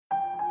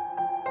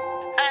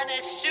And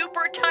a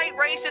super tight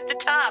race at the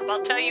top,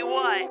 I'll tell you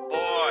what.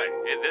 Boy,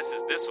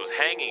 this was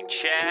hanging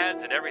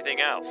chads and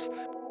everything else.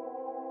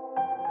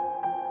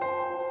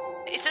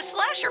 It's a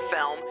slasher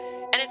film,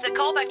 and it's a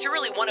callback to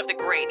really one of the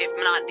great, if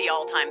not the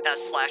all-time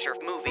best slasher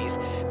movies.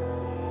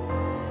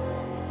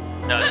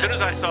 Now, as soon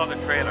as I saw the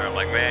trailer, I'm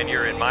like, man,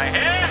 you're in my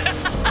head!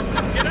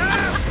 Get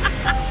out!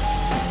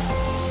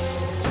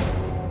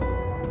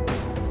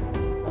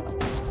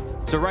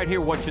 So right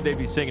here, what should they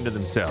be singing to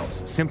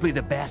themselves? Simply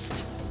the best.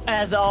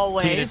 As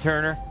always. Tina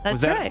Turner.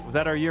 That's right. Was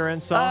that our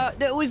year-end song?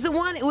 It was the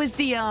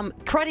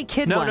Karate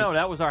Kid one. No,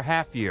 that was our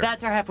half year.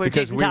 That's our half year,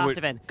 Jason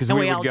Tostovan. And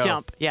we all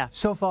jump. Yeah.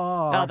 So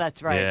far. Oh,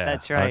 that's right. Yeah.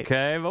 That's right.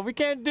 Okay, well, we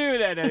can't do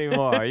that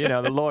anymore.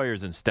 The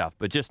lawyers and stuff.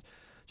 But just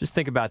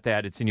think about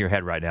that. It's in your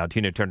head right now.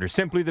 Tina Turner,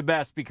 simply the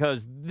best,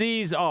 because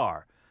these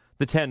are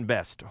the 10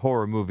 best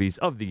horror movies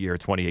of the year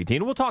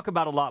 2018. We'll talk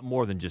about a lot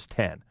more than just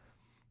 10.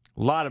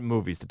 A lot of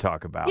movies to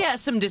talk about. Yeah,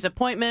 some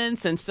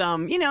disappointments and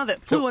some, that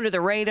flew under the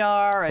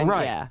radar. And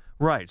right, yeah.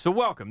 Right. So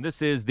welcome.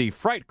 This is the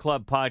Fright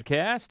Club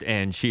podcast,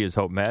 and she is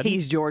Hope Madden.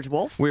 He's George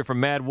Wolf. We're from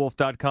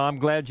madwolf.com.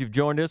 Glad you've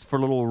joined us for a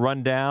little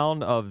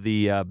rundown of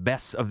the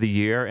best of the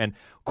year. And,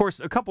 of course,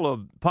 a couple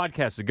of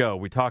podcasts ago,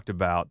 we talked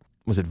about,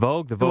 was it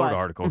Vogue? The Vogue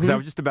article. Because I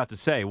was just about to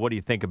say, what do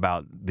you think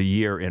about the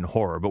year in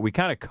horror? But we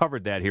kind of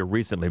covered that here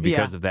recently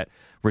because of that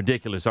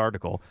ridiculous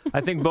article.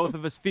 I think both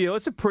of us feel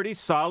it's a pretty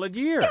solid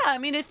year. Yeah, I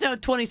mean, it's no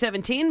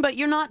 2017, but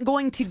you're not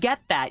going to get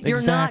that.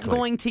 You're not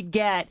going to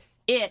get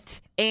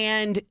It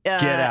and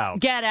Get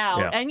Out.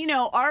 Yeah. And,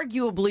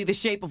 arguably The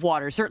Shape of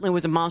Water certainly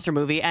was a monster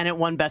movie, and it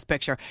won Best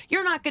Picture.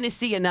 You're not going to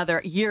see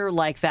another year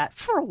like that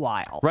for a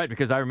while. Right,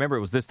 because I remember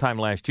it was this time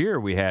last year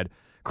we had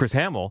Chris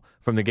Hamill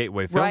from the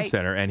Gateway Film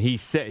Center, and he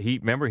said he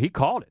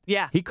called it.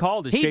 Yeah, he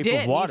called it Shape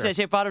of Water. He said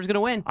Shape of Water was going to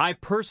win. I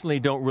personally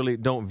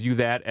don't view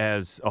that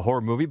as a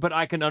horror movie, but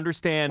I can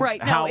understand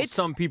how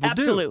some people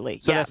do.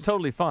 Absolutely, so that's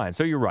totally fine.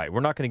 So you're right. We're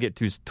not going to get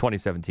to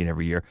 2017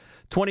 every year.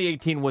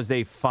 2018 was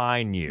a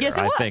fine year. Yes,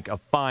 it was. I think a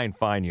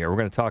fine year. We're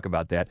going to talk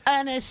about that.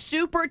 And a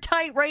super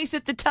tight race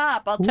at the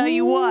top. I'll tell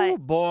you what. Oh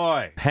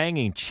boy,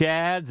 hanging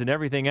chads and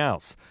everything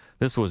else.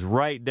 This was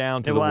right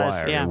down to the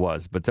wire. Yeah. It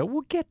was. But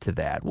we'll get to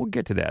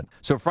that.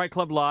 So Fright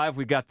Club Live,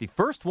 we got the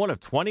first one of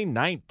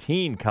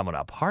 2019 coming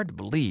up. Hard to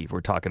believe we're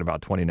talking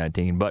about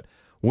 2019, but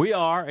we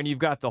are, and you've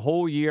got the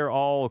whole year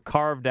all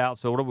carved out.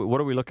 So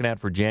what are we looking at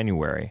for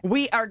January?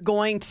 We are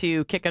going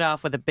to kick it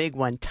off with a big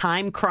one,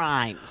 Time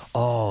Crimes.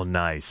 Oh,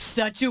 nice.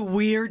 Such a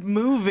weird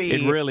movie.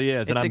 It really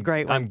is. It's a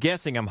great one.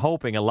 I'm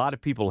hoping a lot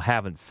of people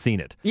haven't seen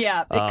it.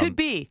 Yeah, it could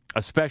be.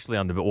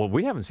 Especially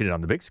we haven't seen it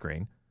on the big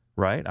screen.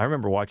 Right? I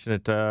remember watching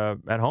it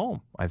at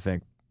home, I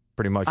think,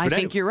 pretty much. I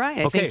think you're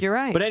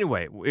right. But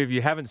anyway, if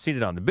you haven't seen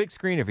it on the big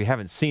screen, if you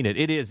haven't seen it,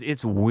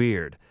 it's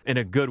weird in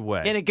a good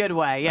way. In a good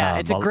way, yeah.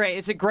 It's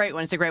a great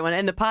one.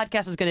 And the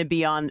podcast is going to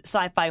be on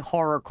sci-fi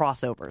horror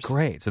crossovers.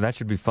 Great. So that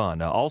should be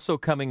fun. Also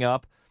coming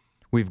up,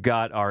 we've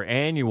got our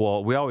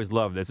annual, we always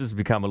love this. This has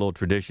become a little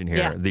tradition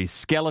here, the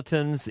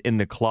Skeletons in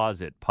the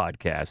Closet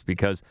podcast,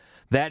 because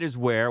that is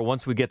where,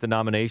 once we get the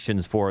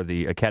nominations for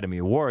the Academy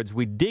Awards,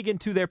 we dig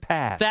into their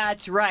past.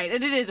 That's right.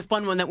 And it is a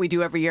fun one that we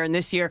do every year. And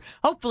this year,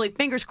 hopefully,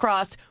 fingers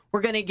crossed, we're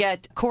going to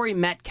get Corey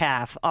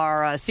Metcalf,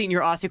 our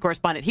senior Aussie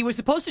correspondent. He was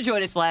supposed to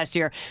join us last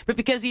year, but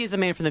because he is the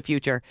man from the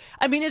future,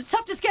 I mean, it's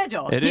tough to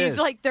schedule.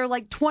 They're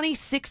like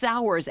 26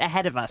 hours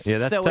ahead of us. Yeah,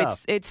 that's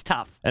tough. It's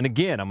tough. And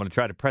again, I'm going to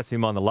try to press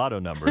him on the lotto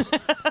numbers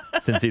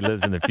since he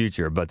lives in the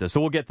future. But so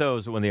we'll get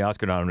those when the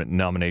Oscar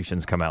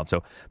nominations come out.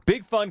 So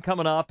big fun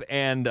coming up,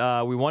 and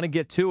we want to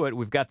get to it.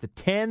 We've got the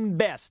 10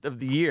 best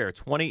of the year,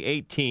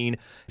 2018.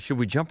 Should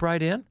we jump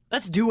right in?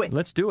 Let's do it.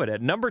 Let's do it.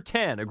 At number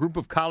 10, a group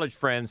of college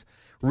friends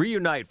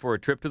reunite for a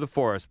trip to the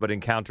forest, but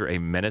encounter a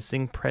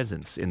menacing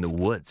presence in the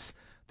woods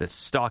that's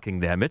stalking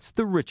them. It's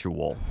The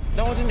Ritual.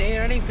 No, I didn't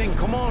hear anything.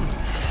 Come on.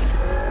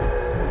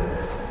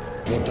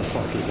 What the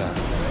fuck is that?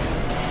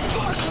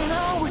 Fucking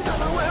hell, we don't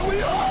know where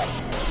we are.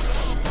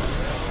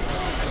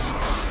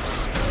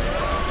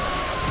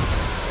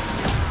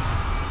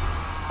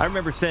 I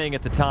remember saying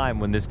at the time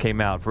when this came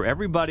out, for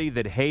everybody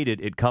that hated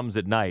It Comes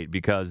at Night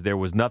because there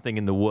was nothing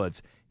in the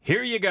woods,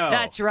 here you go.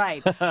 That's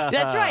right.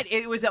 That's right.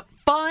 It was a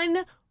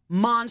fun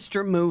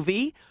monster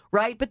movie,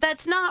 right? But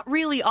that's not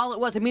really all it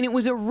was. I mean, it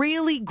was a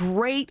really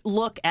great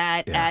look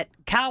at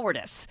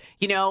cowardice,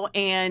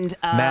 and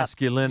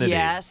masculinity.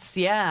 Yes,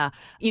 yeah.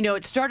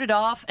 It started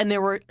off, and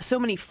there were so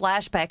many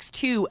flashbacks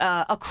to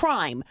a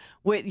crime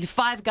with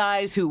 5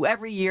 guys who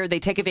every year they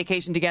take a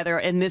vacation together,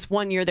 and this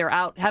one year they're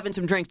out having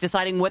some drinks,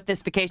 deciding what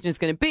this vacation is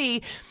going to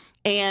be,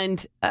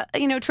 and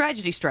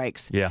tragedy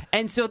strikes. Yeah,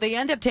 and so they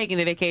end up taking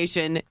the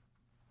vacation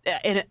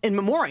in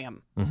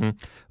memoriam. Mm-hmm.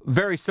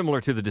 Very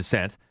similar to The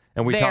Descent.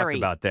 And we talked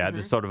about that.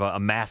 There's sort of a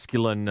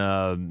masculine,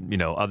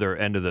 other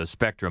end of the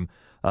spectrum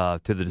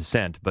to The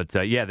Descent. But,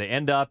 they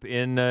end up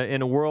in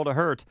a world of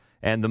hurt,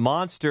 and the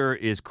monster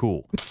is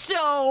cool.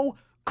 So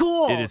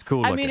cool. It is cool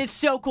looking. I mean, it's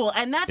so cool.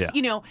 And that's,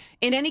 in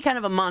any kind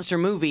of a monster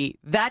movie,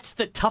 that's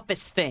the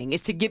toughest thing,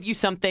 is to give you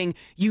something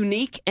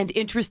unique and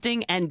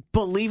interesting and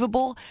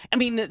believable. I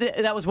mean,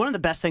 that was one of the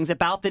best things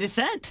about The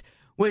Descent,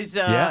 was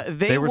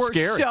they were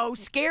scary. so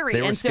scary.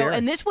 They were scary.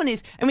 And this one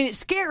is, I mean, it's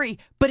scary,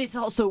 but it's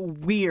also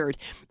weird.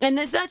 And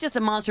it's not just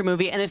a monster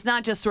movie, and it's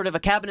not just sort of a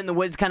cabin in the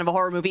woods kind of a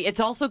horror movie. It's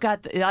also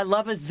got, I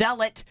love a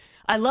zealot.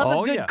 I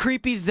love a good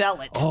creepy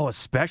zealot. Oh,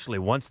 especially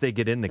once they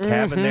get in the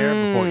cabin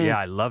there.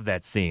 I love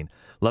that scene.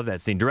 Love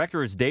that scene.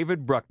 Director is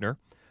David Bruckner.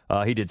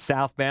 He did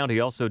Southbound.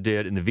 He also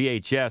did, in the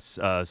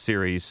VHS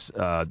series,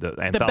 the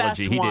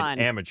anthology, he did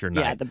Amateur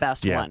Night. Yeah, the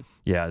best one.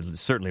 Yeah,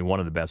 certainly one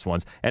of the best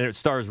ones. And it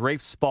stars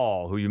Rafe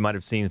Spall, who you might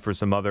have seen for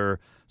some other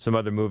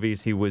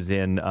movies. He was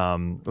in,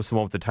 what's the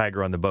one with the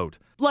tiger on the boat?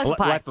 Life of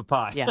Pi. Life of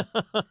Pi. Yeah.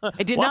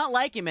 I did not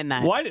like him in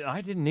that.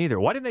 I didn't either.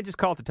 Why didn't they just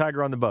call it the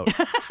tiger on the boat?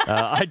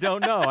 I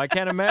don't know. I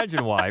can't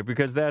imagine why,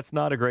 because that's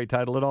not a great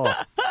title at all.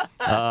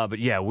 But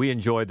yeah, we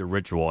enjoyed The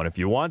Ritual. And if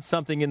you want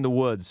something in the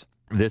woods,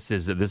 this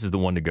is the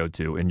one to go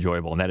to,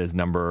 enjoyable, and that is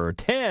number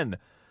 10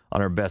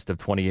 on our best of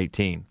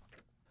 2018.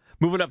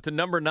 Moving up to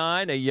number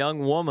 9, a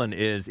young woman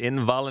is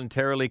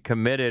involuntarily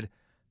committed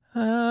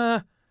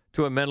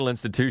to a mental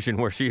institution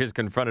where she is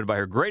confronted by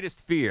her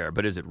greatest fear.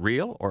 But is it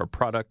real or a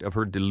product of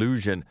her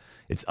delusion?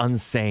 It's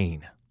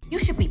Unsane. You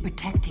should be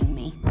protecting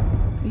me.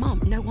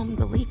 Mom, no one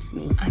believes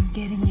me. I'm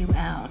getting you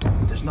out.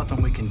 There's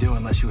nothing we can do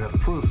unless you have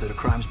proof that a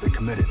crime's been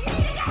committed.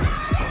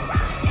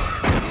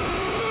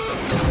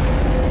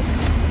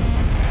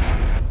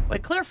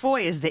 But Claire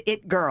Foy is the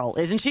it girl,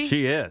 isn't she?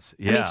 She is,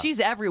 yeah. I mean,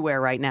 she's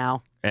everywhere right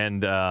now.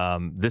 And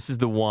this is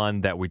the one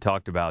that we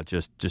talked about.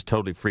 Just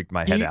totally freaked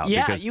my head out.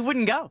 Yeah, because you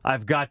wouldn't go.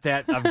 I've got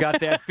that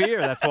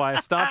fear. That's why I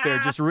stopped there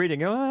just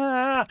reading.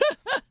 Now,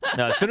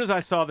 as soon as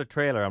I saw the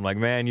trailer, I'm like,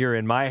 man, you're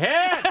in my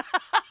head.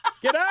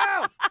 Get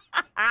out.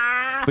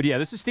 But yeah,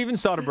 this is Steven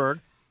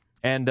Soderbergh,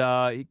 and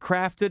he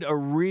crafted a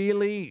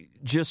really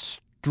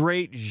just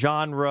straight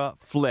genre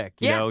flick.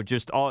 You know,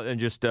 just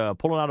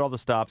pulling out all the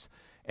stops.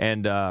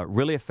 And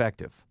really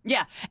effective.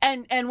 Yeah,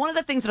 and one of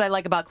the things that I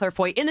like about Claire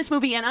Foy in this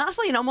movie, and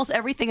honestly in almost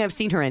everything I've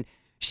seen her in,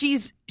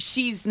 she's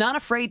not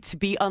afraid to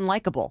be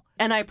unlikable.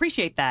 And I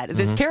appreciate that.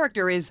 This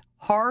character is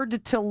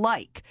hard to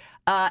like.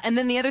 And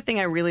then the other thing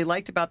I really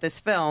liked about this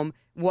film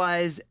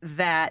was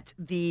that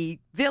the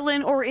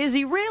villain, or is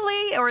he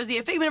really, or is he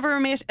a figment of her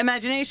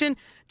imagination?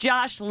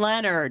 Josh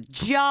Leonard.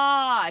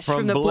 Josh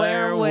from the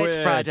Blair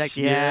Witch Project.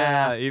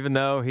 Yeah. Even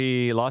though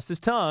he lost his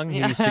tongue,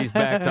 he's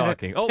back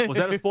talking. Oh, was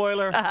that a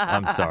spoiler?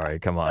 I'm sorry.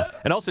 Come on.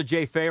 And also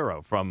Jay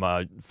Farrow from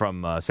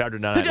Saturday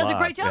Night Live. Who does a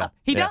great job.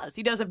 He does.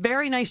 He does a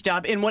very nice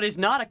job in what is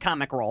not a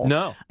comic role.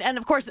 No. And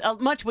of course,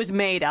 much was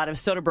made out of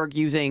Soderbergh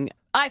using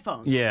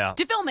iPhones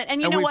to film it.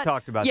 And you know we've what?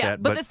 Talked about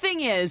that. But the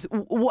thing is,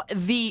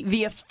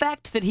 the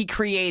effect that he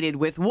created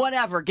with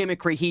whatever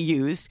gimmickry he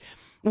used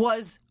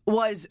was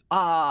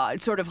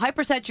sort of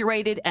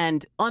hypersaturated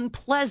and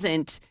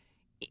unpleasant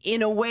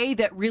in a way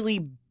that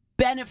really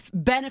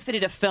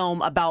benefited a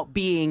film about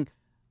being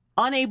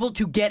unable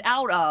to get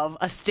out of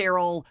a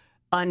sterile,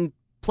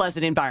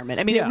 unpleasant environment.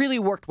 I mean, it really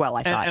worked well,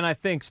 I thought. And I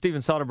think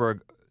Steven Soderbergh,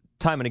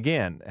 time and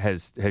again,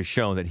 has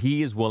shown that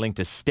he is willing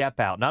to step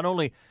out, not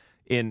only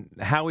in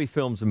how he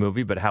films a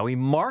movie, but how he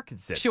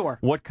markets it. Sure.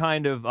 What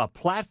kind of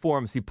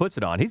platforms he puts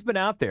it on. He's been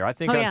out there, I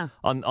think,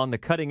 on the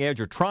cutting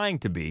edge, or trying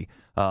to be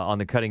on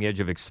the cutting edge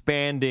of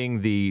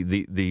expanding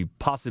the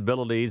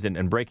possibilities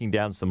and breaking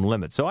down some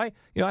limits. So I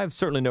have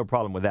certainly no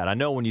problem with that. I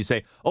know when you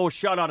say, oh,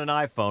 shot on an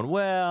iPhone,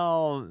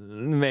 well,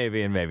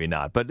 maybe and maybe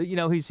not. But,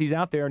 he's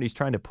out there and he's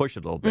trying to push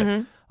it a little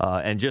bit.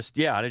 I just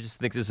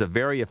think this is a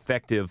very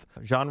effective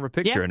genre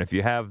picture. Yeah. And if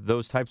you have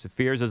those types of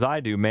fears as I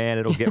do, man,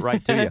 it'll get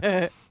right to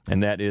you.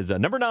 And that is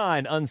number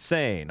 9,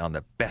 Unsane, on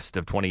the best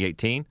of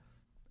 2018.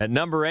 At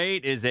number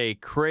 8 is a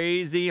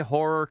crazy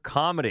horror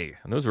comedy.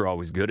 And those are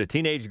always good. A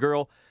teenage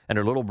girl and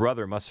her little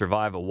brother must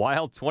survive a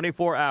wild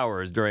 24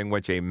 hours during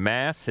which a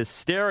mass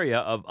hysteria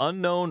of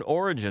unknown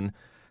origin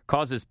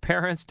causes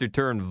parents to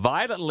turn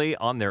violently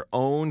on their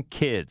own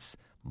kids,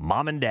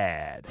 mom and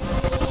dad.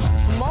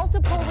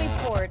 Multiple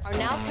reports are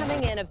now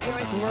coming in of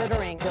parents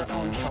murdering their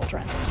own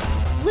children.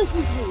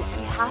 Listen to me.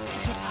 We have to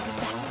get out of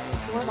the house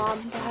before Mom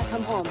and Dad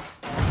come home.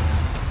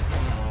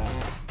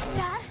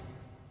 Dad?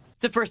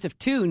 It's the first of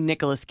 2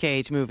 Nicolas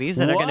Cage movies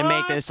that are going to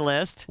make this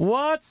list.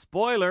 What?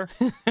 Spoiler.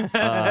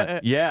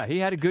 Yeah, he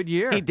had a good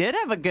year. He did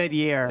have a good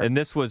year. And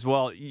this was,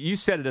 well, you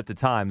said it at the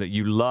time that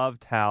you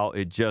loved how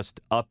it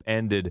just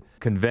upended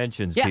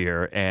conventions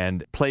here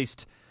and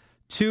placed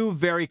 2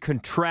 very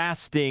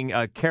contrasting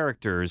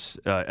characters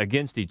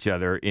against each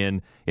other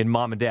in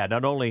Mom and Dad.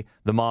 Not only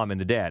the mom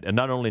and the dad, and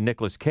not only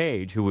Nicolas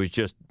Cage, who was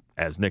just,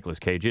 as Nicolas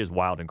Cage is,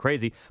 wild and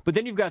crazy, but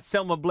then you've got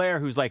Selma Blair,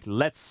 who's like,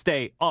 let's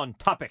stay on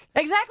topic.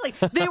 Exactly.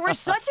 They were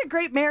such a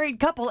great married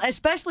couple,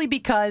 especially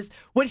because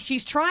what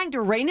she's trying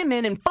to rein him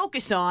in and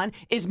focus on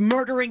is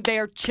murdering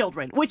their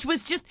children, which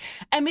was just,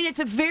 it's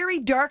a very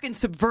dark and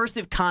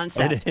subversive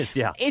concept. It is,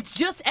 yeah. It's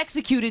just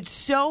executed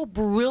so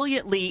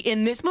brilliantly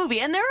in this movie.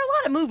 And there are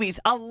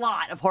a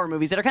lot of horror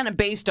movies that are kind of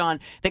based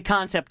on the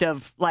concept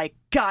of, like,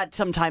 God,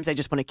 sometimes I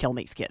just want to kill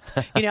these kids.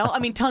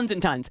 Tons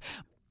and tons.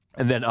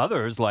 And then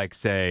others, like,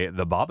 say,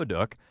 the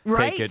Babadook,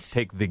 Right.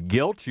 take the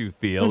guilt you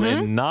feel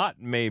in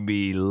not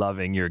maybe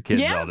loving your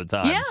kids all the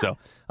time. Yeah. So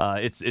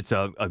it's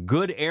a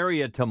good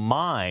area to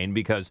mine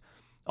because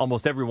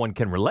almost everyone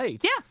can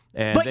relate. Yeah.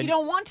 And But then- you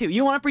don't want to.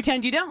 You want to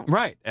pretend you don't.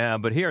 Right.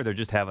 But here they're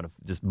just having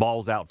just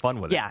balls out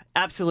fun with it. Yeah,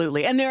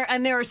 absolutely. And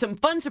there are some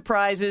fun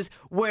surprises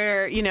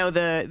where,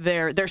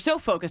 they're so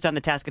focused on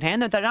the task at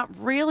hand that they're not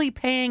really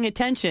paying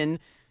attention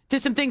to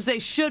some things they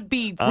should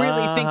be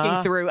really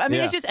thinking through. I mean,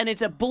 Yeah.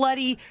 it's a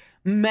bloody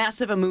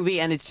massive a movie,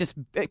 and it's just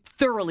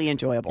thoroughly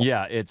enjoyable.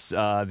 Yeah, it's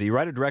the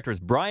writer-director is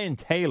Brian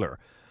Taylor,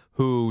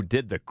 who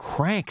did the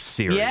Crank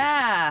series.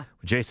 Yeah.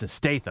 With Jason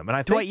Statham. And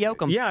I Dwight think,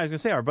 Yoakam. Yeah, I was going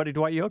to say, our buddy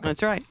Dwight Yoakam.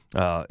 That's right.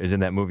 Is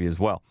in that movie as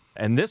well.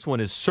 And this one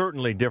is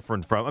certainly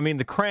different from, I mean,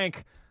 the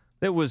Crank,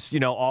 it was,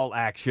 all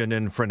action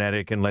and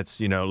frenetic and let's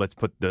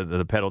put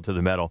the pedal to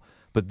the metal.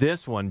 But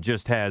this one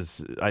just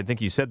has, I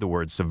think you said the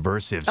word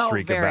subversive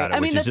streak very. about it.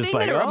 I mean, which the is just thing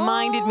like, that it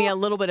reminded me a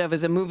little bit of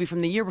is a movie from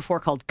the year before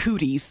called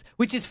Cooties,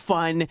 which is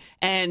fun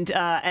and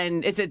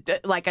it's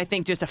I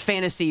think just a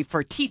fantasy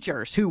for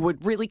teachers who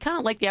would really kind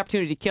of like the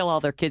opportunity to kill all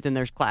their kids in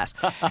their class.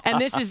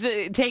 And this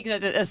is taking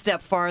it a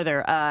step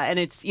farther, and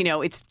it's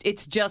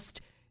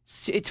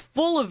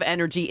full of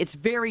energy. It's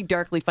very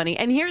darkly funny.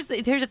 And here's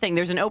the thing: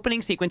 there's an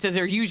opening sequence, as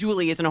there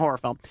usually is in a horror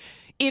film.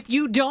 If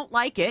you don't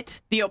like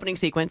it, the opening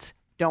sequence,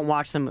 don't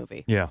watch the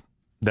movie. Yeah,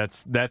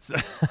 that's that's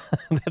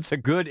a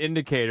good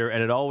indicator,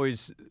 and it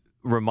always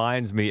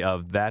reminds me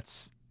of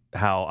that's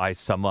how I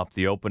sum up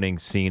the opening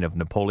scene of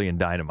Napoleon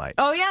Dynamite.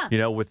 Oh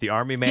yeah, with the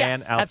army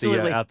man Yes, out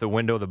the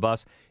window of the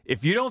bus.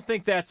 If you don't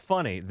think that's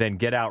funny, then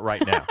get out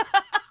right now.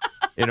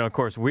 Of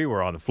course, we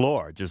were on the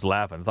floor just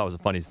laughing. I thought it was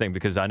the funniest thing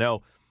because I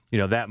know.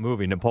 That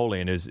movie,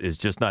 Napoleon, is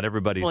just not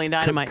everybody's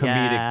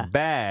comedic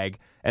bag,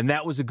 and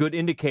that was a good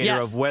indicator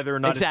of whether or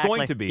not it's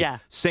going to be. Yeah.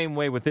 Same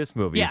way with this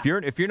movie. Yeah.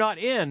 If you're not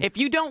in, if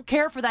you don't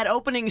care for that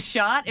opening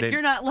shot, if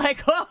you're not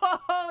like,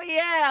 oh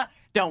yeah,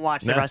 don't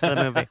watch the rest of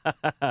the movie.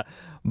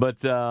 But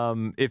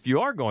if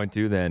you are going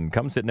to, then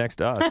come sit next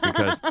to us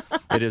because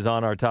it is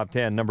on our top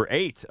 10, number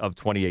 8 of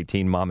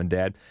 2018, Mom and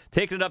Dad.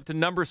 Taking it up to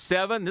number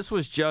 7. This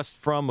was just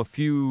from a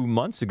few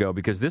months ago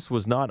because this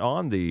was not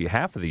on the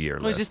half of the year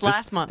list. It was just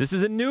last month. This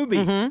is a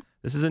newbie. Mm-hmm.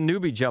 This is a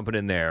newbie jumping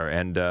in there,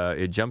 and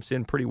it jumps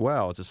in pretty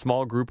well. It's a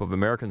small group of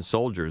American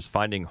soldiers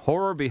finding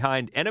horror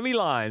behind enemy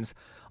lines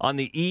on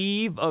the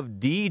eve of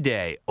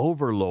D-Day.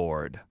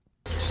 Overlord.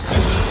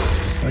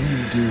 What do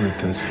you do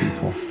with those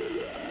people?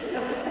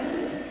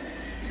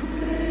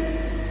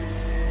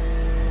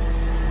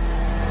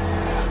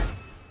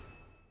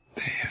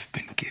 They have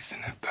been given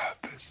a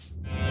purpose.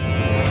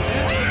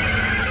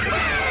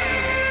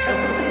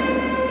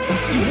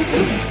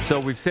 So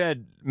we've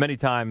said many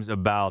times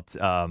about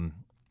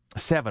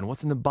 7.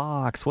 What's in the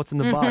box? What's in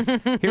the box?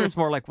 Here it's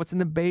more like, what's in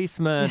the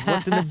basement?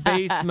 What's in the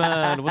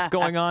basement? What's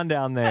going on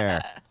down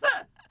there?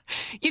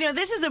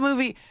 This is a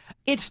movie.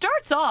 It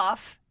starts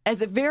off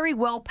as a very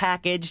well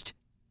packaged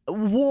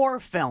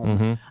war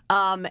film,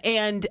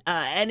 and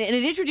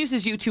it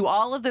introduces you to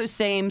all of those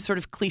same sort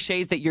of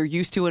cliches that you're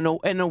used to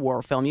in a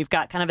war film. You've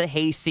got kind of a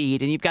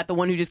hayseed, and you've got the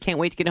one who just can't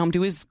wait to get home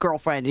to his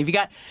girlfriend, and you've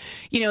got,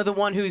 the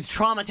one who's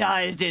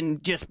traumatized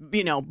and just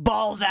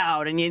balls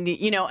out, and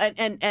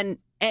and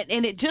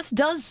it just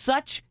does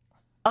such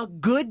a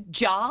good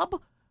job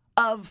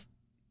of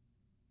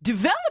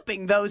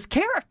developing those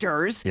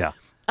characters. Yeah.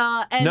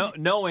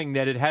 Knowing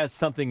that it has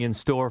something in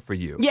store for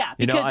you. Yeah,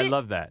 I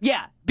love that.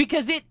 Yeah,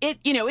 because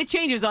it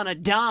changes on a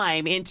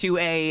dime into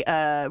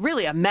a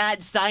really a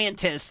mad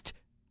scientist,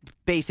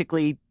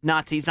 basically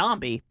Nazi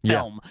zombie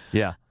film.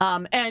 Yeah.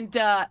 And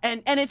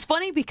it's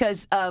funny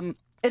because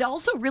it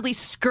also really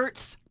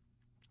skirts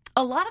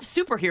a lot of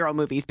superhero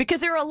movies, because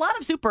there are a lot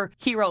of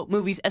superhero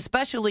movies,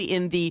 especially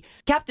in the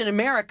Captain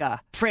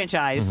America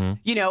franchise,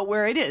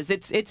 where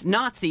it's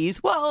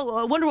Nazis.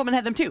 Well, Wonder Woman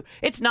had them too.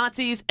 It's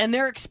Nazis, and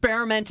they're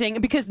experimenting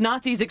because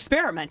Nazis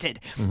experimented.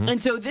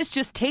 And so this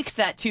just takes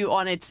that to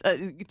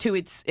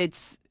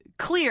its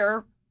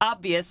clear,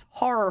 obvious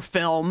horror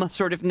film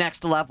sort of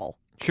next level.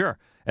 Sure.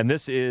 And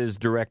this is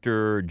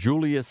director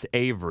Julius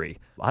Avery.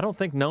 I don't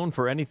think known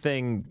for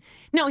anything.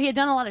 No, he had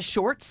done a lot of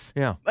shorts.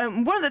 Yeah.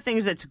 One of the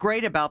things that's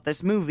great about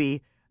this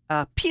movie,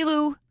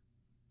 Pilou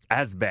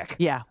Asbeck.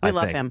 Yeah, we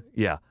love him.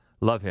 Yeah,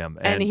 love him.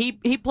 And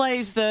he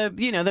plays the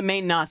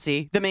main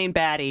Nazi, the main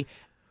baddie.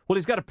 Well,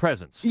 he's got a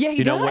presence. Yeah,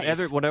 he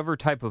does. Whatever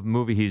type of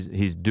movie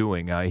he's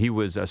doing. He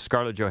was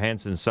Scarlett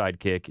Johansson's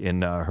sidekick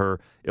in her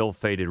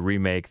ill-fated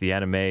remake, the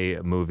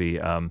anime movie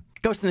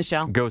Ghost in the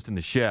Shell. Ghost in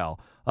the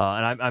Shell.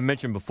 And I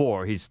mentioned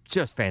before, he's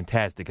just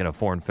fantastic in a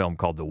foreign film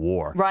called The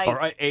War. Right.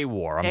 Or A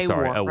War, A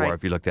War, War,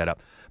 if you look that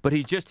up. But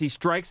he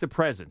strikes a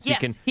presence.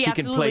 Yes, he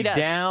can play does.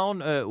 down,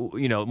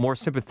 more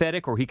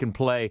sympathetic, or he can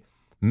play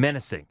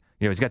menacing.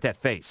 He's got that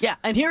face. Yeah,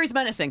 and here he's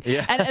menacing.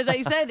 Yeah. And as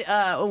I said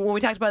when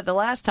we talked about it the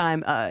last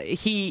time,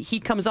 he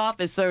comes off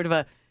as sort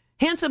of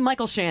handsome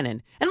Michael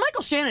Shannon. And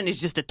Michael Shannon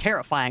is just a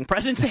terrifying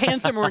presence,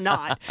 handsome or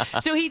not.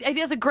 So he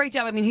does a great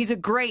job. I mean, he's a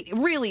great,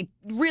 really,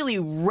 really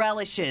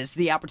relishes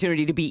the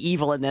opportunity to be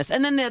evil in this.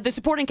 And then the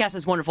supporting cast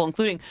is wonderful,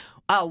 including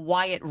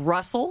Wyatt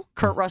Russell,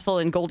 Kurt Russell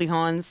and Goldie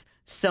Hawn's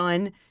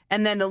son.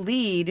 And then the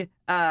lead,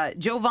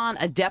 Jovan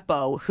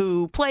Adepo,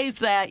 who plays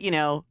that,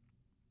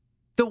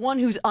 the one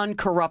who's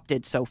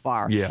uncorrupted so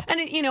far. Yeah.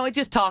 And, it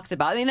just talks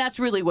about, that's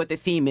really what the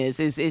theme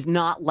is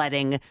not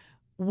letting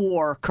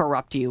war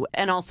corrupt you,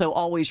 and also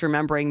always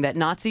remembering that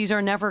Nazis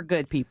are never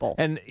good people.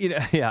 And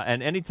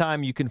and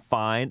anytime you can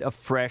find a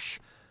fresh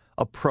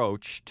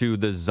approach to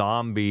the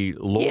zombie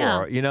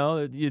lore,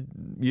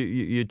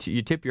 you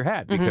tip your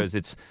hat, because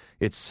it's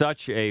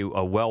such a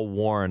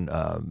well-worn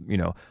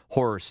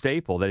horror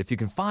staple that if you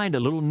can find a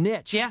little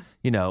niche,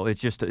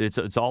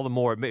 it's all the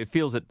more it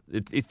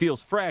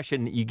feels fresh,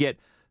 and you get.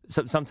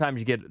 Sometimes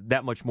you get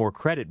that much more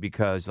credit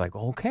because,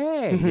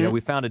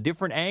 we found a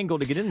different angle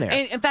to get in there.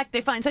 And in fact,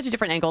 they find such a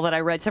different angle that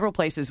I read several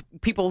places.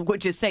 People would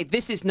just say,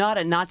 "This is not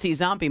a Nazi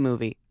zombie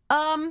movie."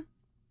 No,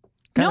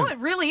 it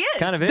really is.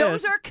 Kind of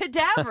Those is. are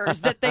cadavers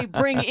that they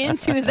bring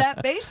into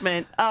that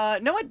basement.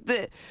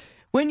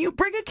 When you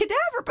bring a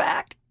cadaver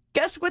back,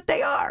 guess what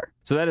they are?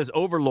 So that is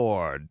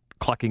Overlord,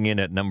 clocking in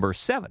at number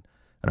 7.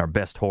 And our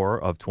best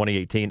horror of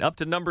 2018. Up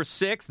to number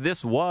 6,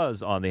 this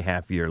was on the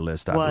half-year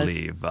list, I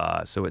believe.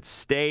 So it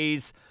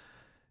stays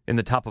in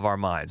the top of our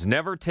minds.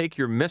 Never take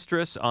your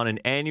mistress on an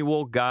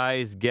annual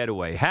guy's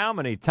getaway. How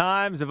many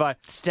times have I...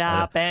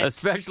 Stop it.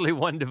 Especially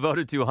one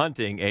devoted to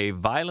hunting. A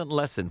violent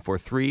lesson for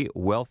 3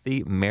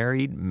 wealthy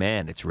married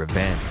men. It's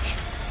Revenge.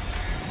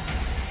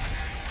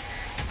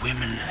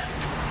 Women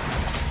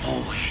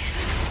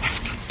always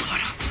have to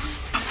put up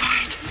a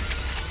fight.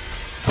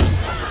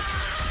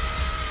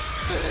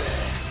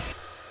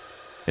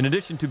 In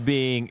addition to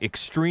being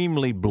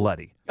extremely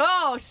bloody.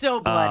 Oh, so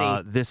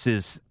bloody.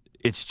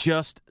 It's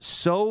just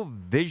so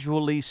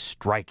visually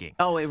striking.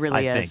 Oh, it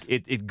really is. I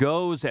think it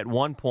goes at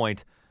one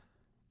point,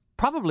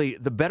 probably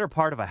the better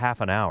part of a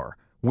half an hour,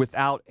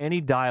 without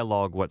any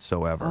dialogue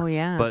whatsoever. Oh,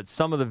 yeah. But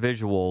some of the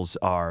visuals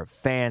are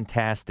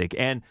fantastic.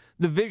 And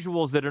the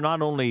visuals that are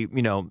not only,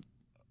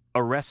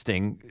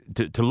 arresting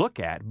to look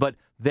at, but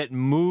that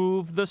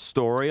move the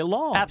story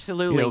along.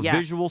 Absolutely, yeah.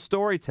 Visual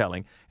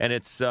storytelling. And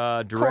it's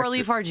directed...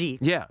 Coralie Fargi.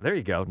 Yeah, there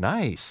you go.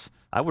 Nice.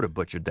 I would have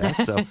butchered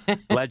that, so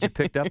glad you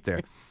picked up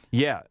there.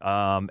 Yeah,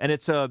 and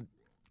it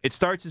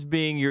starts as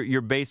being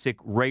your basic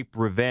rape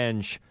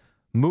revenge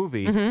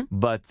movie,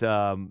 but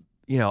a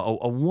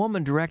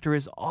woman director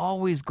is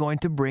always going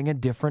to bring a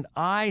different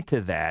eye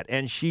to that,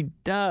 and she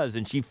does,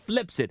 and she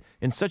flips it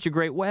in such a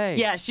great way.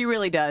 Yeah, she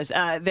really does.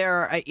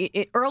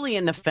 Early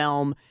in the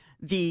film,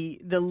 the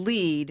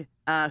lead,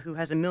 who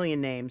has a million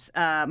names,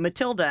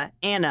 Matilda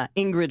Anna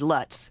Ingrid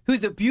Lutz,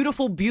 who's a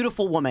beautiful,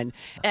 beautiful woman,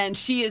 and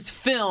she is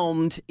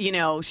filmed,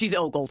 she's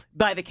ogled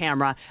by the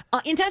camera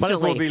intentionally. Might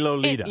as well be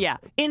Lolita.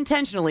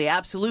 Intentionally,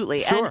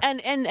 absolutely. Sure. And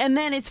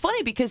then it's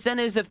funny because then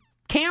as the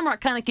camera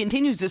kind of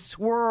continues to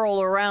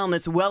swirl around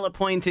this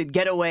well-appointed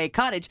getaway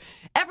cottage,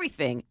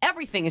 everything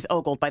is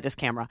ogled by this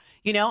camera,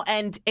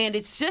 and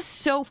it's just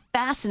so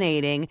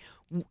fascinating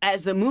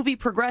as the movie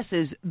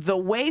progresses, the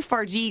way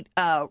Fargi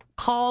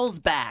calls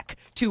back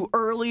to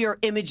earlier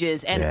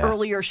images and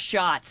earlier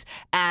shots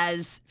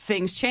as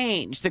things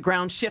change. The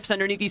ground shifts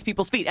underneath these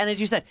people's feet. And as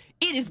you said,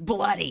 it is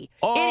bloody.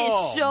 Oh, it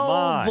is so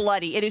my.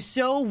 bloody. It is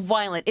so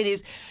violent. It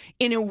is,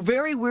 in a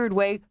very weird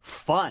way,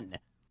 fun.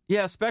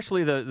 Yeah,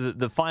 especially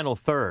the final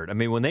third. I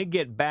mean, when they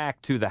get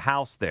back to the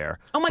house there.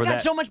 Oh, my God,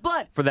 so much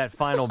blood. For that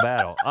final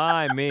battle.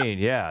 I mean,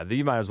 yeah,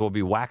 you might as well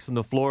be waxing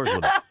the floors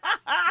with it.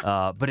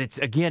 But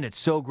it's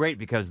so great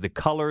because the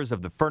colors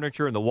of the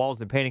furniture and the walls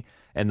and the painting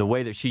and the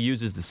way that she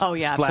uses the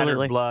splattered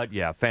absolutely. blood.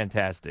 Yeah,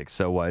 fantastic.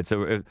 So it's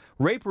a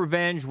rape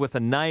revenge with a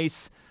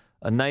nice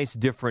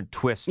different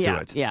twist to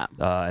it. Yeah.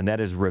 And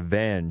that is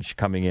Revenge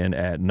coming in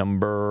at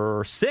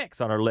number 6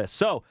 on our list.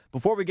 So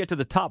before we get to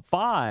the top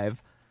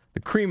 5, the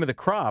cream of the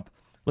crop,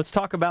 let's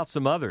talk about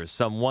some others,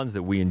 some ones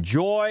that we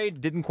enjoyed,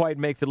 didn't quite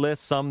make the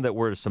list, some that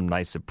were some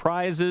nice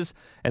surprises,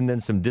 and then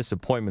some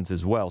disappointments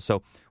as well.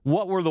 So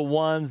what were the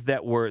ones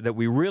that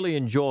we really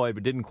enjoyed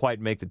but didn't quite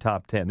make the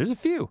top 10? There's a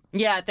few.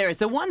 Yeah, there is.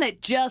 The one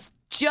that just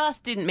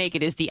didn't make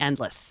it is The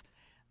Endless.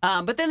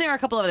 But then there are a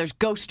couple of others.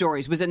 Ghost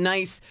Stories was a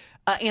nice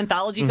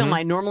anthology film.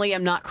 I normally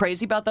am not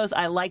crazy about those.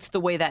 I liked the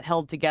way that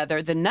held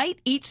together. The Night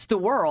Eats the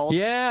World,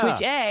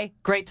 which A,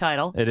 great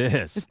title. It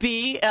is.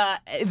 B,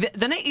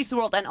 The Night Eats the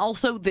World, and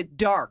also The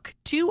Dark.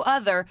 2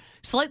 other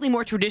slightly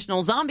more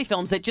traditional zombie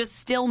films that just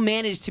still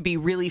managed to be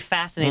really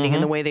fascinating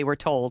in the way they were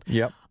told.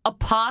 Yep.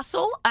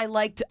 Apostle, I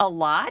liked a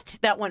lot.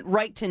 That went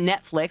right to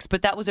Netflix,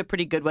 but that was a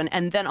pretty good one.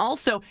 And then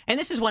also, and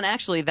this is one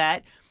actually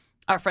that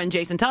our friend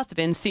Jason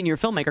Tostevin, senior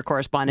filmmaker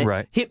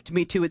correspondent, hipped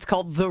me to. It's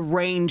called The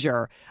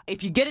Ranger.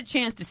 If you get a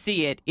chance to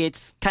see it,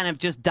 it's kind of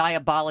just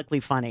diabolically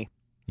funny.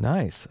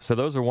 Nice. So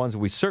those are ones that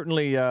we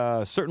certainly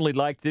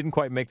liked, didn't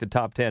quite make the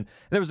top 10. And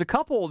there was a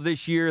couple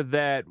this year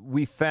that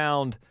we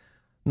found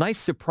nice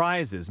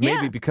surprises,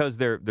 maybe because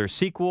they're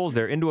sequels,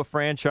 they're into a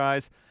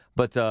franchise.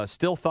 but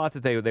still thought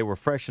that they were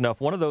fresh enough.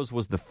 One of those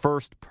was the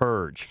first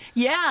Purge.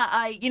 Yeah,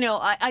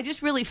 I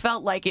just really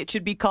felt like it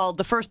should be called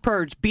The First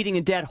Purge, Beating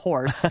a Dead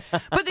Horse.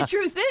 But the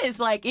truth is,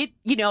 like,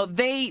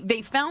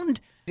 they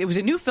found it was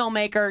a new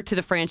filmmaker to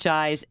the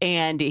franchise,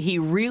 and he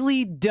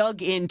really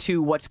dug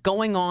into what's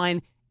going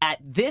on at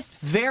this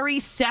very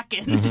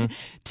second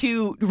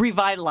to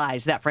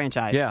revitalize that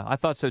franchise. Yeah, I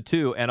thought so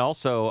too. And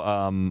also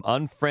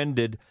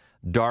Unfriended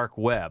Dark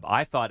Web,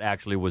 I thought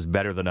actually was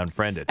better than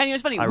Unfriended. And it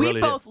was funny,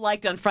 we both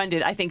liked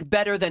Unfriended, I think,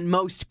 better than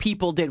most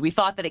people did. We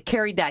thought that it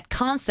carried that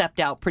concept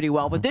out pretty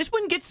well, but this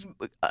one gets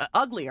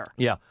uglier.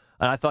 Yeah,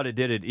 and I thought it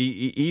did it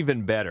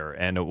even better,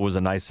 and it was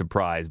a nice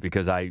surprise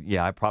because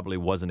I probably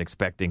wasn't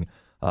expecting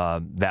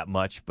that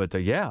much. But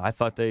I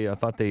thought they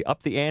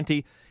upped the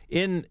ante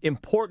in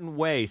important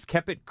ways,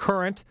 kept it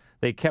current.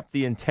 They kept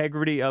the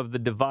integrity of the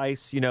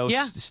device,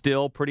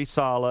 still pretty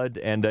solid.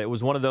 And it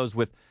was one of those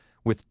with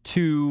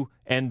two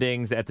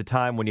endings at the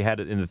time when you had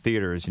it in the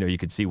theaters. You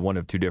could see one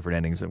of two different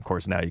endings. Of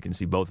course, now you can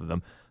see both of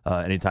them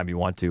anytime you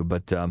want to.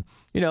 But,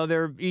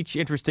 they're each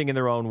interesting in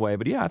their own way.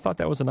 But, I thought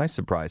that was a nice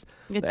surprise.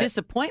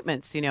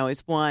 Disappointments,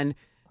 is one.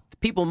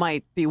 People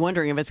might be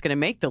wondering if it's going to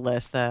make the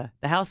list. The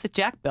House That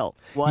Jack Built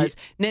was.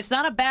 And it's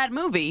not a bad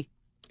movie.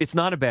 It's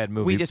not a bad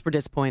movie. We just were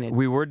disappointed.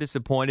 We were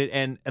disappointed,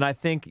 and I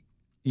think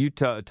you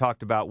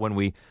talked about when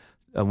we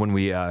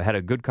had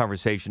a good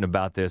conversation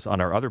about this on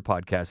our other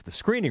podcast, The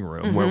Screening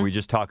Room, where we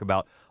just talk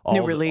about all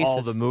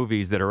the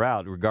movies that are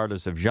out,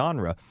 regardless of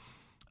genre.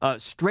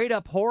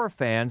 Straight-up horror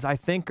fans, I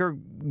think, are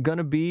going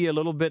to be a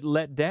little bit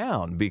let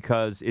down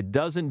because it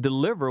doesn't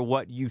deliver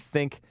what you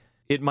think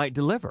it might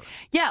deliver.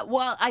 Yeah,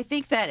 well, I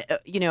think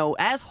that,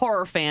 as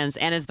horror fans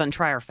and as Von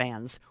Trier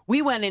fans,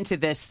 we went into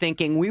this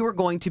thinking we were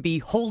going to be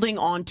holding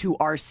on to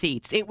our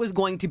seats. It was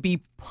going to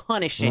be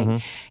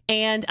punishing.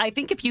 And I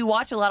think if you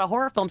watch a lot of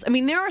horror films,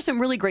 there are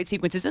some really great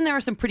sequences, and there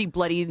are some pretty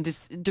bloody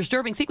and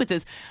disturbing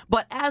sequences,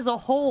 but as a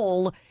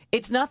whole,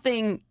 it's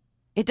nothing,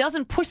 it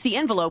doesn't push the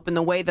envelope in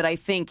the way that I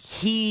think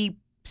he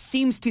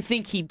seems to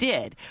think he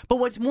did. But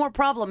what's more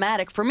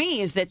problematic for me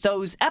is that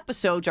those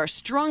episodes are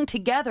strung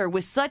together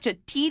with such a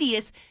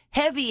tedious,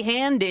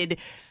 heavy-handed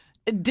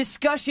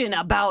discussion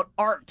about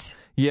art.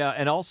 Yeah,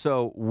 and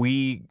also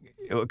we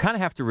kind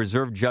of have to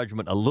reserve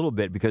judgment a little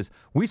bit because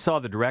we saw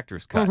the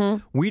director's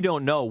cut. We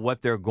don't know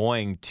what they're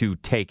going to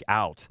take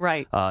out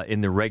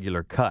in the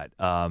regular cut.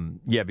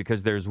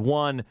 Because there's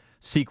one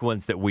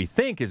sequence that we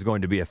think is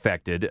going to be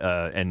affected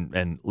and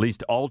at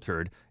least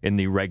altered in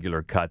the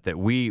regular cut that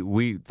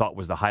we thought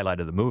was the highlight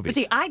of the movie. But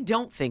see, I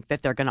don't think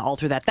that they're going to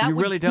alter that. You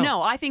really don't?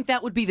 No, I think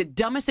that would be the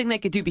dumbest thing they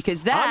could do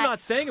because that, I'm not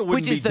saying it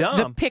wouldn't which is be dumb.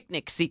 the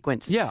picnic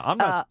sequence. Yeah, I'm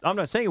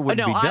not saying it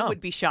wouldn't be dumb. No, I would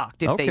be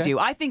shocked if they do.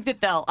 I think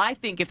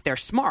if they're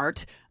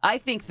smart, I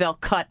think they'll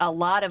cut a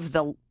lot of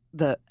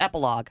the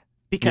epilogue.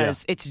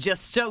 Because it's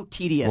just so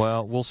tedious.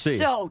 Well, we'll see.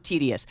 So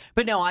tedious.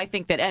 But no, I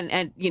think that,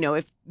 and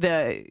if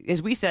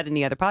as we said in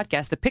the other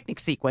podcast, the picnic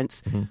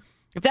sequence,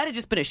 if that had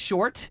just been a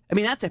short,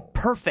 that's a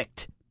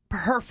perfect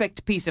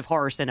piece of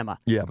horror cinema.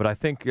 Yeah, but I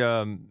think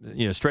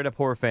straight up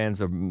horror fans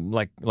are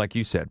like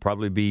you said,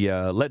 probably be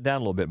let down a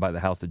little bit by The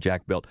House That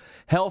Jack Built.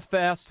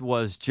 Hellfest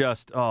was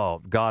just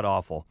god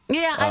awful.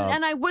 Yeah,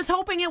 and I was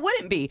hoping it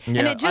wouldn't be. Yeah,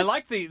 and it just, I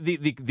like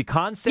the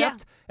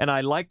concept, and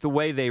I like the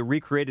way they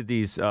recreated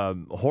these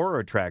horror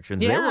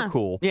attractions. They were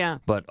cool. Yeah,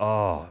 but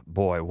oh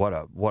boy, what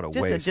a waste!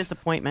 Just a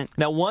disappointment.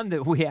 Now, one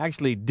that we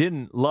actually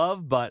didn't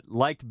love but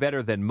liked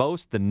better than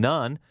most, The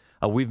Nun.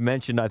 We've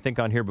mentioned, I think,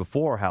 on here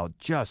before how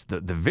just the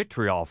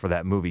vitriol for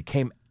that movie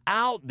came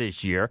out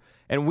this year,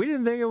 and we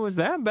didn't think it was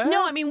that bad.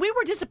 No, we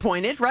were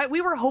disappointed, right? We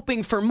were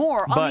hoping for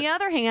more. On the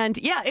other hand,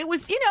 it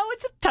was,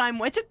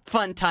 it's a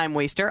fun time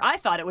waster. I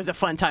thought it was a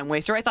fun time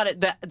waster. I thought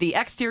the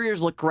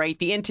exteriors looked great.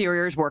 The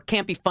interiors were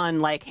campy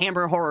fun, like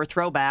Hammer horror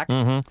throwback.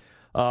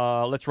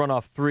 Let's run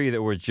off three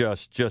that were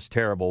just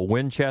terrible.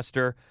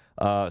 Winchester,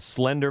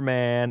 Slender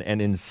Man,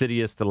 and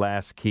Insidious: The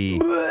Last Key.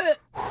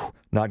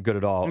 Not good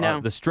at all. No.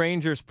 The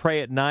Strangers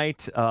Pray at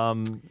Night.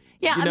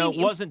 It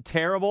wasn't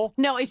terrible.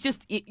 No, it's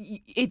just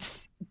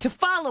it's to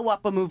follow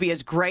up a movie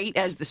as great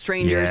as The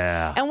Strangers.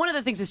 Yeah. And one of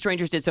the things The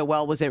Strangers did so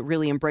well was it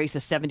really embraced the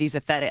 70s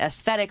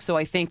aesthetic. So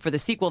I think for the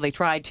sequel, they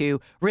tried to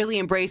really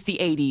embrace the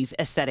 80s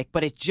aesthetic,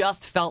 but it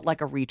just felt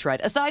like a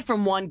retread. Aside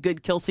from one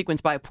good kill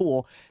sequence by a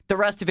pool, the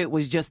rest of it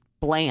was just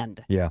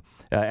bland. Yeah,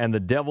 and The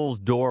Devil's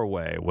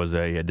Doorway was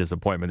a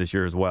disappointment this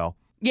year as well.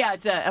 Yeah,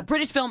 it's a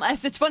British film.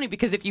 It's funny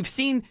because if you've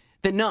seen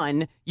The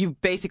Nun, you've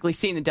basically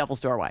seen The Devil's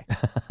Doorway.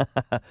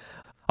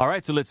 All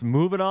right, so let's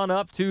move it on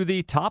up to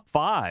the top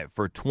 5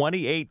 for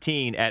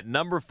 2018. At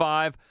number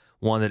 5,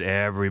 one that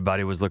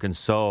everybody was looking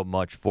so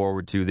much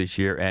forward to this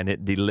year, and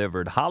it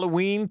delivered.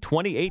 Halloween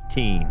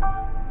 2018.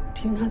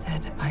 Do you know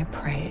that I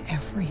pray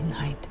every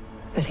night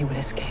that he would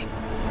escape?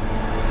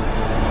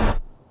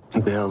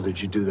 What the hell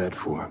did you do that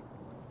for?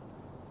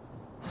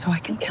 So I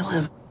can kill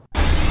him.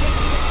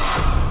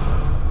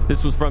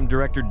 This was from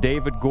director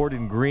David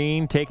Gordon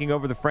Green, taking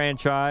over the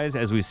franchise,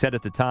 as we said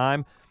at the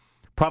time.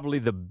 Probably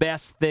the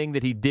best thing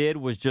that he did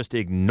was just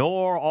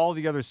ignore all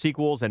the other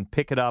sequels and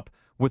pick it up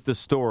with the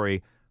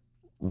story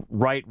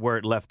right where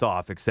it left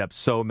off, except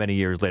so many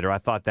years later. I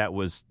thought that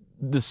was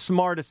the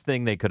smartest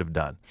thing they could have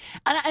done.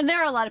 And there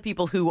are a lot of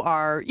people who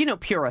are,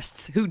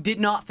 purists who did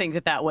not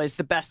think that was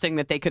the best thing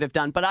that they could have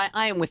done. But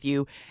I am with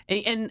you.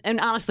 And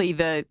honestly,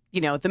 the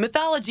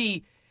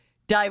mythology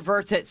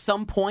diverts at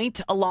some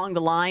point along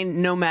the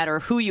line, no matter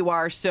who you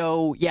are.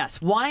 So,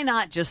 yes, why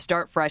not just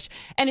start fresh?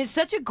 And it's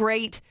such a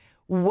great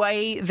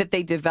way that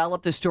they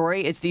developed the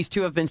story. It's these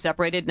two have been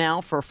separated now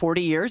for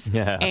 40 years.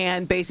 Yeah.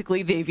 And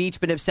basically, they've each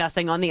been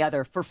obsessing on the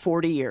other for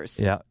 40 years.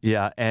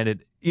 Yeah.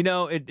 And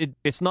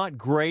it's not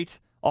great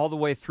all the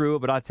way through,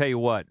 but I'll tell you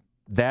what,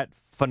 that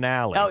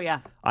finale,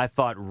 I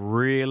thought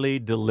really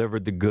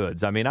delivered the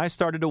goods. I mean, I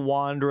started to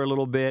wander a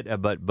little bit,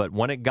 but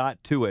when it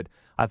got to it,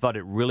 I thought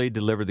it really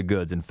delivered the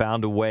goods and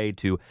found a way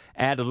to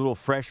add a little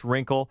fresh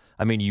wrinkle.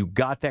 I mean, you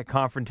got that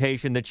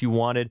confrontation that you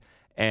wanted,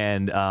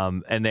 and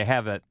they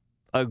have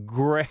a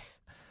great,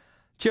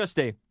 just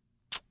a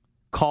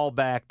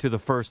callback to the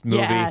first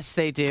movie. Yes,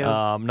 they do.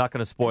 I'm not going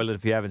to spoil it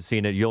if you haven't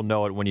seen it. You'll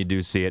know it when you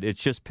do see it. It's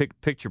just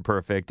picture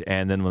perfect.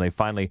 And then when they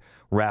finally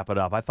wrap it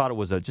up, I thought it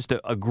was just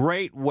a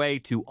great way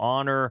to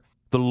honor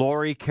the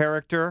Laurie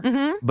character,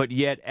 but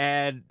yet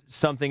add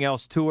something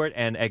else to it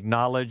and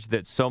acknowledge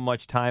that so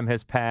much time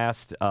has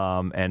passed.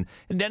 And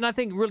then I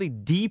think really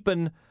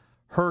deepen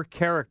her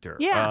character.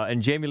 Yeah.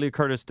 And Jamie Lee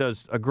Curtis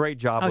does a great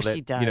job with it.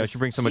 She does. She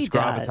brings so much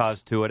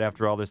gravitas to it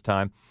after all this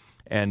time.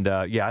 And,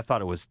 I thought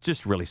it was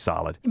just really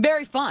solid.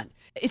 Very fun.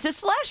 It's a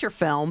slasher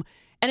film,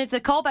 and it's a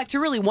callback to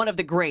really one of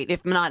the great,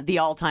 if not the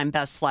all-time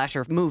best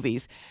slasher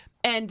movies.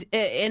 And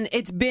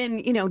it's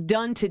been,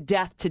 done to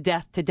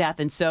death.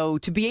 And so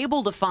to be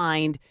able to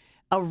find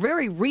a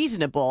very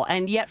reasonable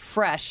and yet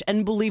fresh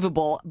and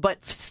believable,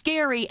 but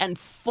scary and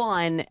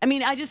fun. I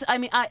mean,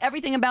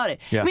 everything about it.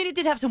 Yeah. I mean, it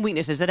did have some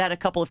weaknesses. It had a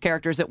couple of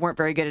characters that weren't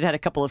very good. It had a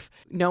couple of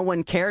no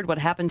one cared what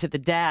happened to the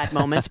dad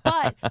moments.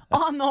 But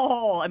on the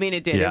whole, I mean,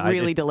 it did. Yeah, it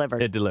really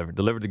delivered. It delivered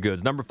the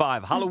goods. Number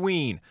 5,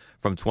 Halloween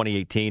from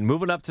 2018.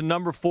 Moving up to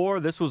number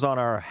 4. This was on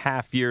our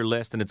half-year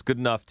list, and it's good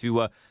enough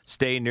to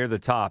stay near the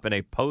top. In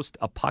a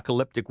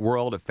post-apocalyptic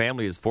world, a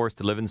family is forced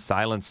to live in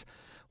silence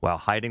while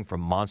hiding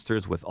from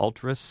monsters with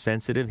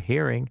ultra-sensitive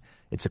hearing.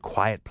 It's A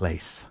Quiet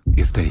Place.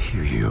 If they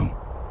hear you,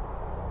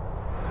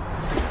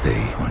 they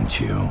hunt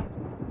you.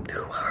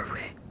 Who are we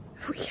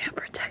if we can't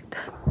protect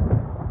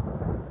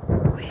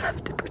them? We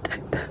have to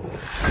protect them.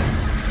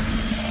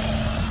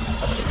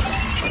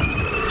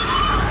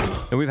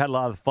 And we've had a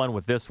lot of fun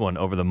with this one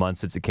over the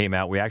months since it came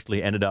out. We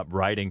actually ended up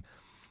writing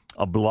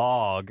a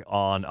blog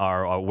on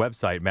our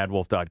website,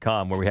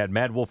 madwolf.com, where we had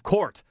Mad Wolf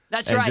Court.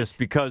 That's and right. Just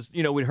because,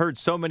 we'd heard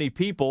so many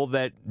people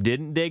that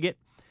didn't dig it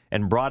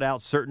and brought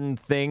out certain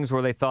things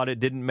where they thought it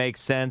didn't make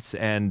sense,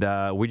 and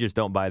we just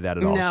don't buy that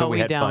at all. No, so we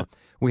had don't. fun.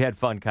 We had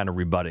fun kind of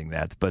rebutting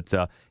that. But,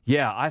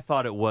 I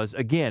thought it was,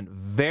 again,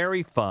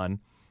 very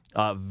fun.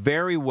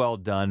 Very well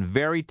done,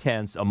 very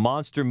tense, a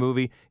monster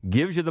movie,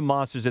 gives you the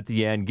monsters at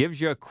the end, gives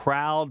you a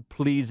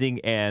crowd-pleasing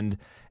end,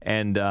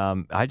 and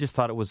I just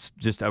thought it was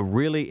just a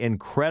really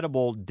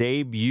incredible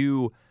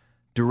debut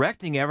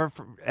directing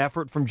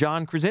effort from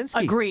John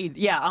Krasinski. Agreed.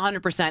 Yeah,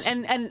 100%.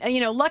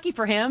 And lucky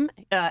for him,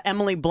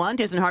 Emily Blunt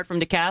isn't hard for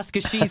him to cast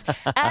because she's,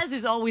 as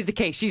is always the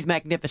case, she's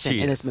magnificent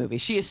in this movie.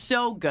 She is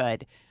so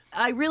good.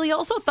 I really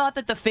also thought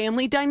that the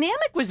family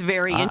dynamic was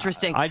very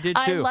interesting. I did,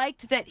 too. I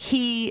liked that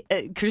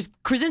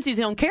Krasinski's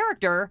own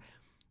character,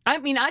 I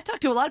mean, I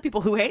talked to a lot of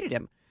people who hated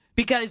him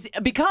because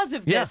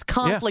of this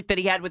conflict that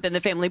he had within the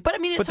family. But, I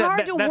mean, it's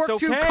hard to work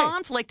through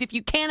conflict if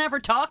you can't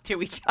ever talk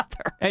to each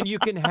other. And you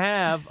can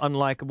have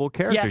unlikable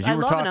characters. Yes, I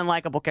love an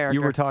unlikable character.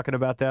 You were talking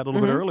about that a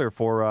little bit earlier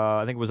for,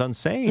 I think it was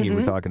Unsane you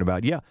were talking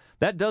about. Yeah,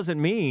 that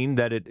doesn't mean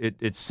that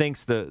it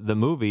sinks the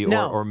movie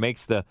or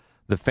makes the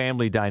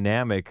family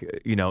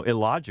dynamic,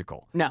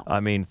 illogical. No. I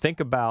mean, think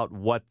about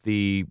what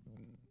the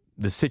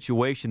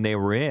situation they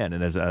were in,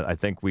 and as I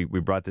think we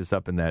brought this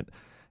up in that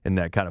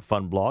kind of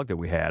fun blog that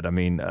we had. I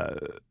mean,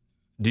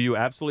 do you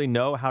absolutely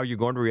know how you're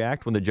going to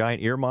react when the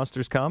giant ear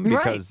monsters come?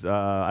 Because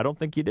I don't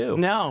think you do.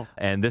 No.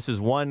 And this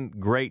is one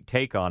great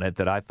take on it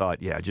that I thought,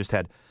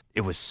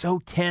 it was so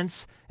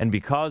tense, and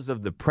because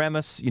of the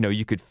premise,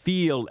 you could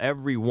feel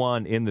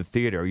everyone in the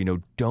theater,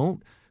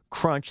 don't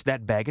crunch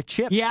that bag of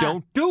chips. Yeah,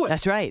 don't do it.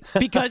 That's right.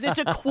 Because it's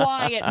a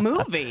quiet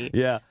movie.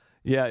 Yeah,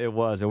 it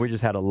was. And we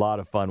just had a lot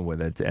of fun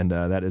with it. And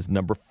that is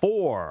number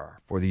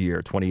 4 for the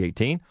year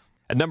 2018.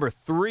 At number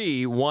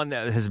 3, one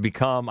that has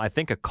become, I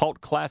think, a cult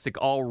classic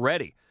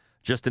already,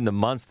 just in the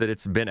months that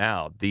it's been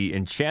out. The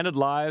enchanted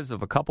lives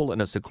of a couple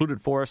in a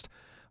secluded forest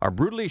are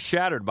brutally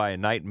shattered by a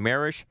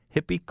nightmarish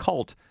hippie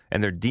cult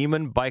and their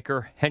demon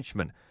biker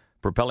henchmen,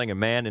 propelling a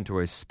man into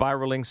a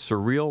spiraling,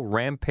 surreal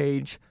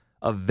rampage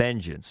of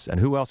vengeance. And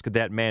who else could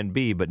that man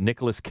be but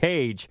Nicolas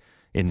Cage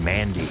in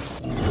Mandy?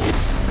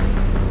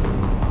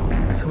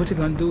 So what you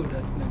gonna do with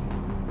that,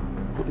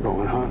 man? I'm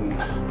going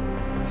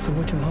hunting. So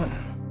what you hunting?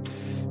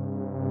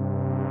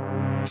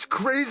 It's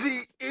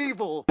crazy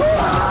evil.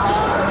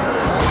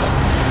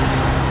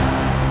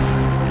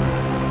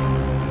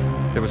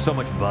 There was so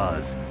much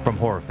buzz from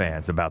horror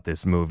fans about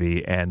this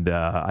movie, and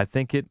I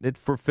think it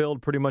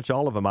fulfilled pretty much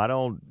all of them. I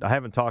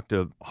haven't talked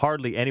to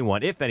hardly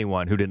anyone, if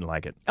anyone, who didn't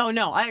like it. Oh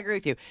no, I agree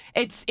with you.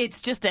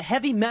 It's just a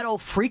heavy metal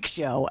freak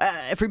show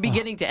from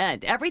beginning to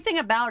end. Everything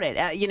about it,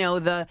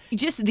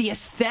 the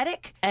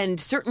aesthetic, and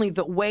certainly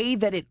the way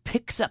that it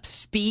picks up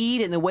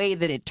speed and the way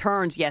that it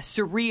turns,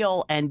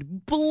 surreal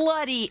and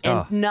bloody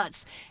and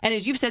nuts. And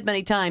as you've said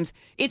many times,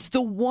 it's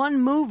the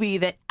one movie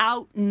that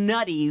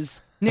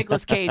out-nutties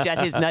Nicolas Cage at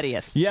his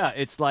nuttiest. Yeah,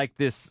 it's like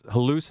this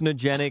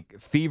hallucinogenic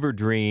fever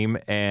dream,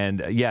 and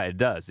it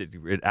does. It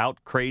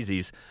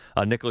out-crazies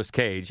Nicolas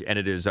Cage, and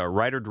it is a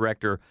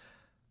writer-director.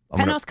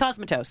 Panos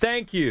Cosmatos.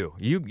 Thank you.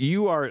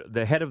 You are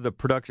the head of the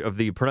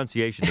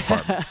pronunciation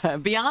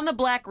department. Beyond the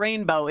Black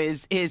Rainbow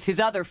is his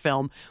other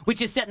film,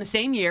 which is set in the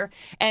same year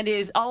and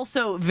is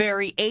also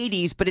very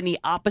 80s, but in the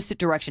opposite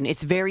direction.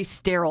 It's very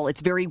sterile.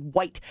 It's very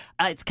white.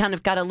 It's kind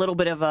of got a little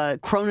bit of a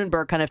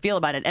Cronenberg kind of feel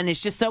about it. And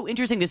it's just so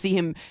interesting to see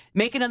him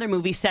make another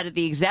movie set at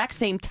the exact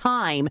same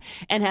time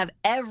and have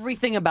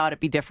everything about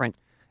it be different.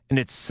 And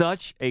it's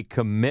such a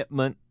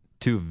commitment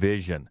to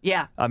vision.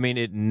 Yeah. I mean,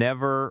 it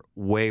never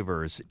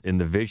wavers in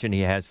the vision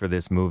he has for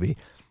this movie,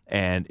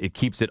 and it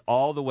keeps it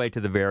all the way to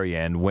the very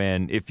end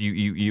when if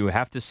you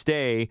have to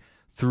stay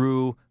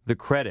through the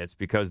credits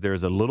because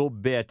there's a little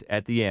bit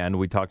at the end,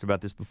 we talked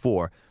about this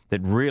before,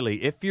 that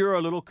really, if you're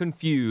a little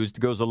confused,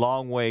 goes a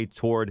long way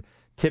toward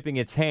tipping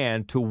its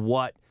hand to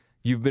what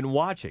you've been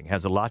watching.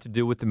 Has a lot to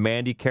do with the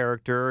Mandy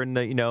character and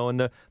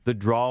the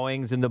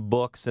drawings and the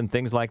books and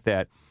things like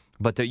that.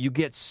 But that you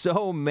get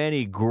so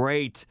many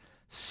great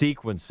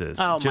sequences,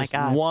 just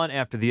one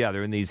after the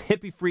other, and these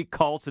hippie freak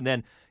cults, and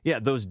then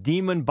those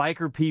demon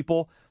biker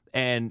people,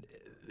 and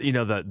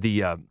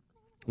the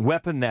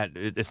weapon that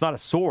it's not a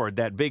sword,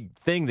 that big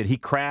thing that he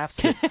crafts,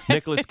 that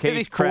Nicolas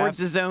Cage crafts,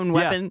 his own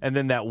weapon, and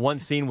then that one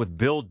scene with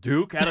Bill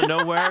Duke out of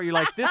nowhere. You're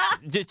like, this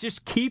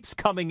just keeps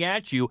coming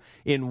at you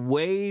in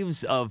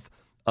waves of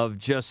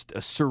just a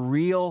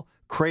surreal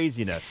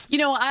craziness.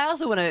 I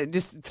also want to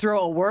just throw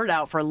a word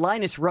out for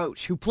Linus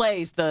Roach, who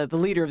plays the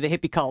leader of the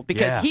hippie cult,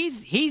 because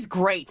he's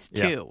great,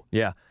 too.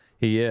 Yeah,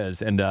 he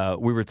is. And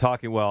we were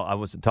talking, I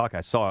wasn't talking,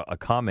 I saw a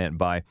comment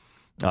by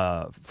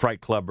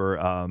Fright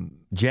Clubber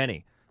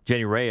Jenny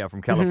Rea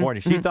from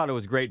California. She thought it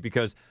was great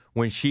because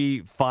when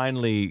she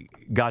finally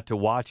got to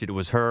watch it, it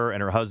was her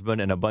and her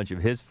husband and a bunch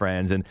of his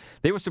friends, and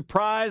they were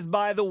surprised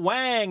by the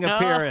Wang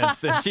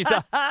appearance. And she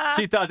thought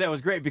that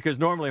was great because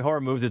normally horror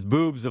movies, it's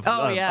boobs of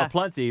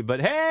plenty, but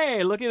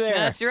hey, looky there.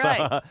 That's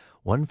right. So,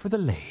 one for the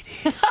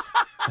ladies.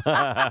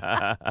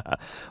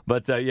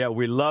 But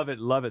we love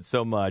it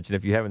so much. And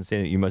if you haven't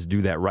seen it, you must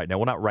do that right now.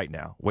 Well, not right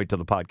now. Wait till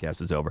the podcast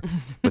is over.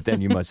 But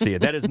then you must see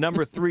it. That is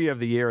number 3 of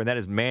the year, and that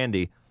is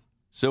Mandy.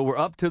 So we're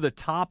up to the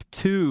top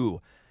 2.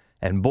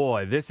 And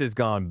boy, this has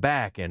gone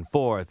back and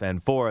forth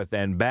and forth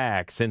and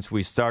back since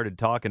we started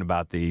talking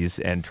about these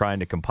and trying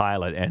to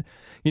compile it. And,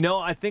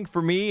 I think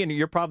for me, and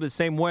you're probably the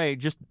same way,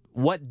 just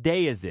what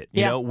day is it?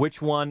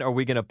 Which one are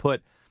we going to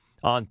put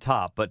on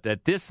top? But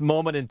at this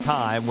moment in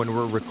time, when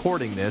we're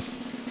recording this,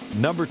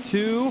 number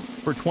 2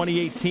 for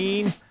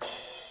 2018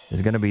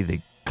 is going to be the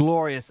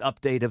glorious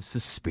update of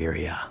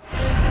Suspiria.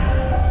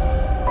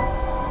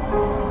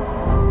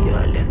 You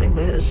are living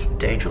with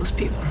dangerous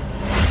people.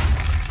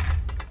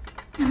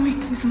 You're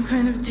making some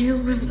kind of deal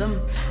with them.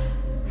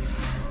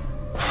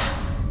 I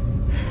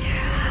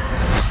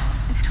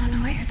don't know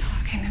what you're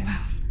talking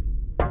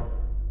about.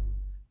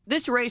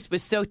 This race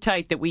was so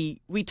tight that we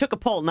took a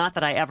poll. Not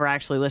that I ever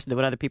actually listened to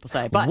what other people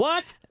say, but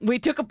what? We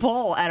took a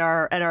poll at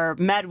our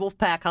Mad Wolf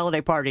Pack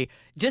holiday party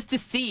just to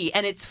see.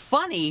 And it's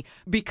funny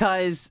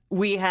because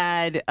we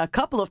had a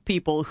couple of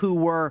people who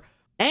were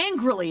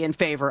angrily in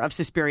favor of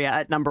Suspiria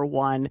at number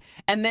 1.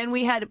 And then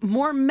we had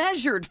more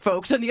measured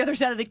folks on the other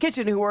side of the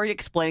kitchen who were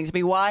explaining to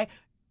me why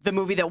the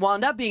movie that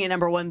wound up being at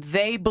number 1,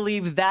 they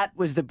believe that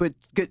was the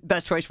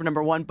best choice for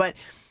number 1. But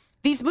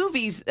these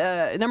movies,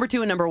 number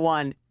 2 and number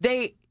 1,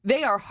 they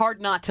are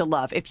hard not to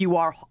love if you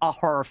are a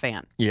horror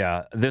fan.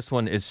 Yeah, this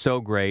one is so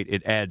great.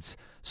 It adds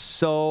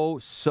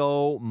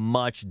so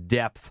much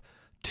depth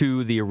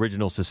to the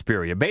original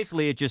Suspiria.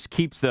 Basically, it just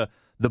keeps the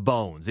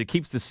bones. It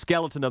keeps the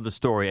skeleton of the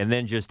story and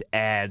then just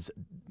adds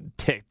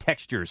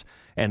textures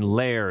and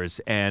layers,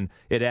 and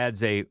it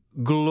adds a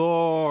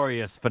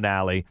glorious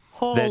finale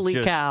Holy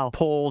that just cow.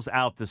 pulls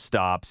out the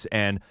stops.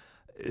 And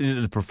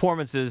the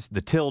performances, the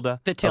Tilda.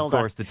 Of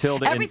course, the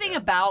Tilda. Everything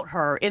about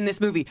her in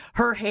this movie,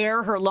 her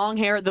hair, her long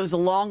hair, those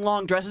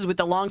long dresses with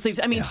the long sleeves.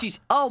 I mean,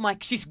 she's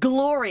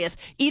glorious.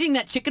 Eating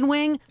that chicken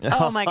wing.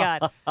 Oh my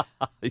God.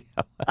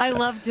 I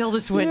love Tilda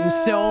Swinton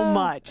so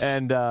much.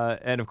 And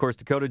of course,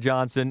 Dakota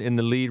Johnson in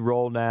the lead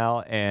role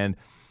now. And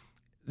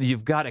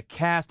you've got a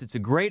cast. It's a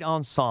great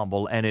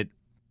ensemble. And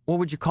what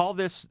would you call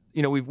this?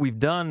 We've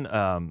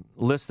done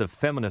lists of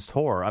feminist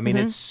horror. I mean,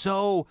 it's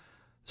so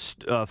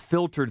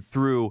filtered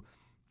through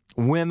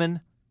women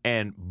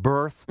and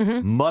birth,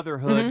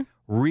 motherhood,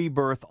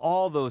 rebirth,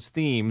 all those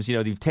themes. You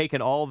know, you've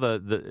taken all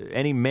the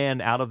any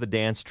men out of the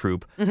dance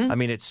troupe. I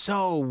mean, it's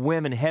so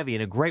women heavy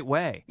in a great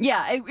way.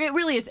 Yeah, it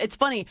really is. It's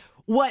funny.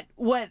 What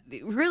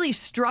really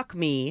struck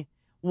me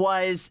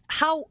was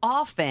how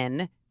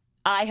often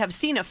I have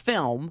seen a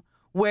film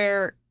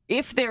where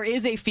if there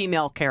is a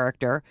female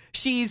character,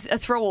 she's a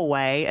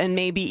throwaway and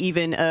maybe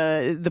even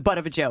the butt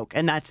of a joke,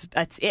 and that's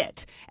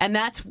it. And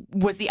that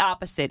was the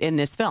opposite in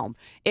this film.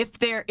 If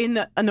there in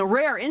the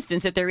rare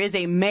instance that there is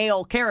a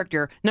male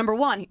character, number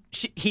one,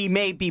 he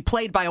may be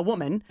played by a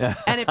woman,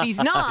 and if he's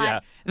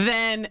not,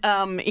 then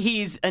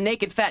he's a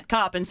naked fat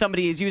cop, and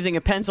somebody is using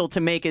a pencil to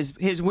make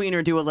his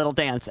wiener do a little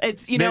dance.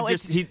 It's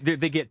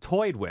they get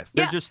toyed with.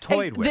 They're just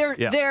toyed with.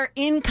 They're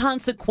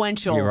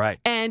inconsequential. You're right.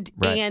 And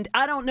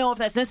I don't know if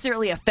that's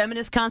necessarily a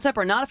feminist concept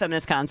or not a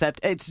feminist concept.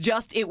 It's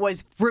just, it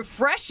was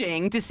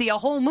refreshing to see a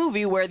whole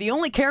movie where the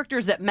only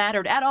characters that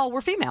mattered at all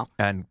were female.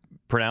 And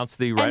pronounce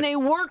the right. And they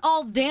weren't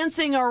all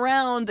dancing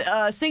around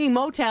singing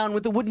Motown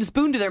with a wooden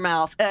spoon to their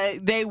mouth.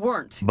 They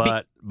weren't.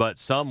 But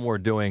some were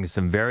doing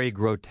some very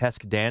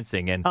grotesque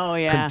dancing and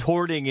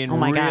contorting in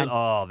God.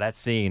 Oh, that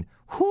scene.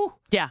 Whew.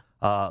 Yeah.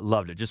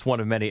 Loved it. Just one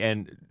of many.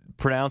 And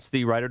pronounce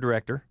the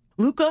writer-director.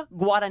 Luca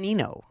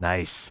Guadagnino.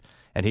 Nice.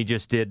 And he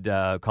just did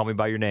Call Me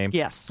By Your Name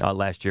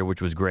last year,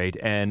 which was great.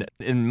 And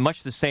in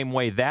much the same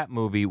way that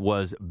movie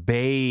was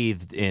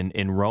bathed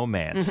in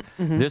romance,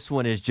 this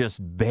one is just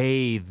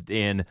bathed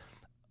in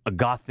a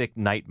gothic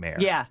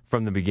nightmare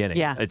from the beginning.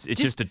 Yeah. It's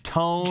just a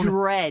tone.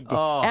 Dread.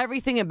 Oh.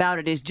 Everything about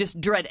it is just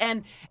dread.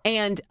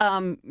 And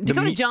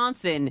Dakota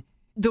Johnson,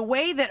 the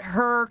way that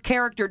her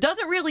character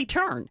doesn't really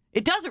turn.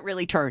 It doesn't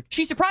really turn.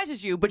 She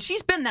surprises you, but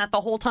she's been that the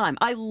whole time.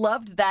 I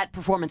loved that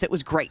performance. It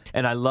was great.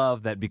 And I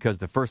love that because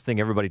the first thing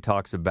everybody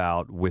talks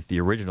about with the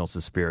original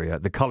Suspiria,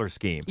 the color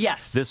scheme.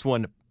 Yes. This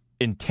one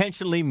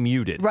intentionally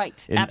muted.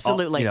 Right.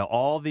 Absolutely.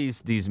 All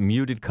these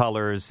muted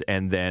colors,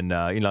 and then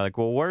like,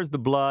 well, where's the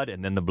blood?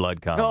 And then the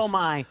blood comes. Oh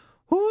my.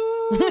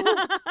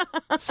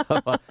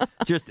 So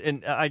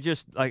I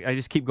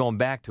just keep going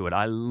back to it.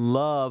 I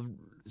love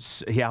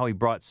how he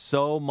brought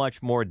so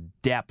much more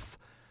depth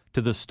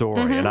to the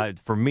story, and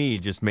for me,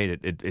 just made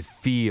it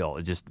feel.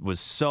 It just was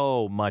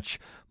so much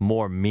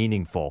more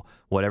meaningful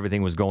what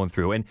everything was going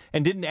through, and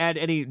didn't add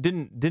any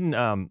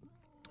didn't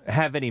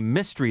have any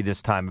mystery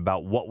this time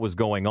about what was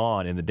going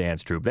on in the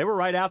dance troupe. They were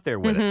right out there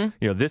with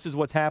it. This is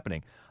what's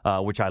happening,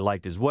 which I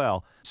liked as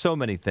well. So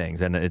many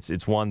things, and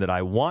it's one that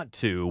I want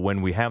to,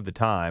 when we have the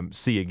time,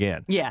 see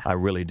again. Yeah, I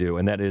really do,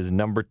 and that is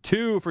number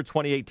 2 for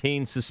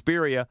 2018,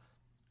 Suspiria.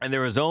 And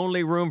there is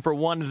only room for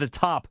one at the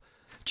top,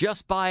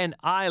 just by an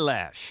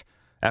eyelash.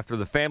 After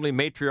the family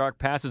matriarch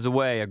passes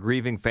away, a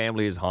grieving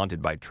family is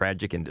haunted by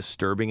tragic and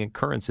disturbing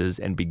occurrences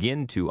and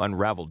begin to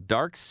unravel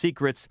dark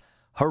secrets.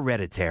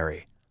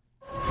 Hereditary.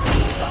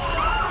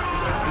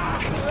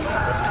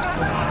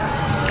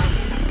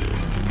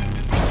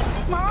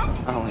 Mom?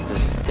 I don't like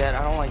this. Dad,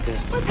 I don't like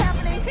this. What's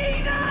happening?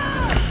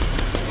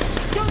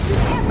 Enough! Don't you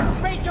ever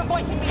raise your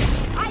voice at me!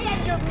 I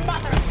am your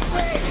mother!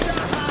 Raise your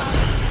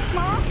house!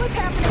 Mom, what's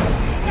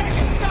happening? Make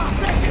it stop!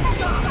 Make it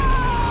stop!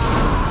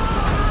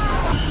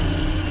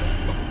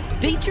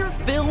 Feature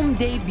film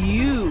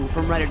debut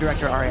from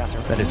writer-director Ari Aster.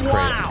 That is crazy.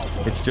 Wow.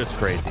 It's just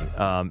crazy.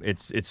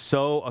 It's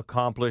so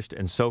accomplished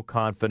and so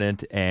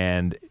confident,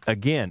 and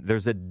again,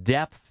 there's a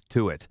depth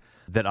to it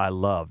that I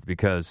loved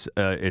because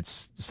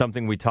it's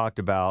something we talked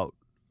about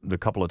the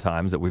couple of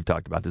times that we've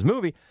talked about this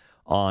movie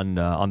on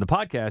the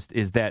podcast,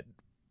 is that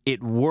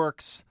it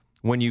works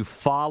when you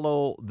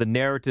follow the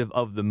narrative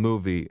of the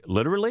movie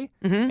literally,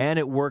 and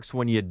it works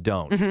when you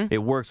don't. It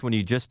works when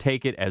you just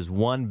take it as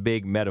one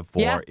big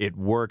metaphor. Yeah. It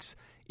works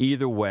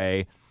either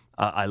way.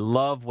 I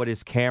love what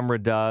his camera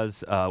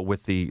does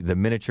with the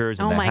miniatures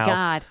in the house. Oh, my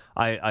God.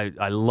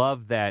 I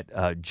love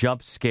that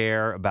jump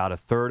scare about a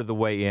third of the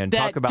way in.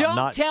 Talk about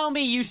don't tell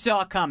me you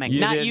saw coming. You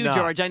Not did you, not.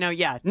 George. I know,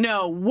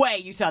 no way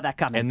you saw that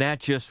coming. And that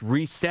just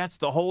resets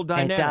the whole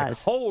dynamic. It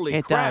does. Holy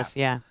it crap. It does,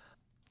 yeah.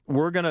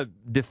 We're going to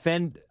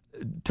defend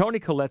Toni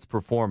Collette's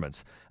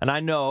performance. And I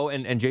know,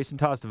 and Jason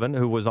Tostovan,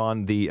 who was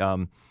on the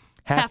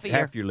half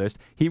year list,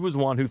 he was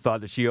one who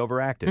thought that she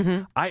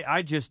overacted.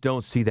 I just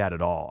don't see that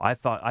at all.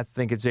 I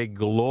think it's a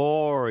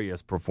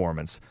glorious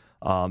performance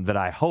that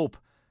I hope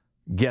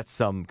gets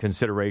some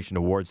consideration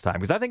awards time,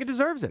 because I think it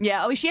deserves it.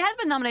 Yeah, she has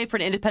been nominated for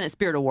an Independent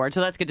Spirit Award, so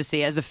that's good to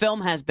see, as the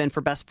film has been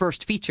for Best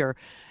First Feature.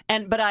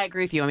 But I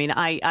agree with you. I mean,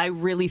 I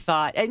really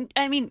thought, and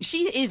I mean,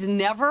 she is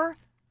never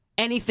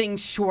anything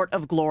short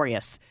of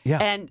glorious.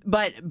 Yeah.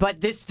 But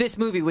this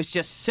movie was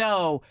just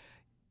so.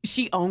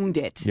 She owned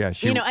it. Yeah,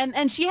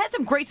 and she had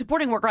some great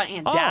supporting work on.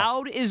 Ann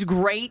Dowd is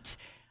great.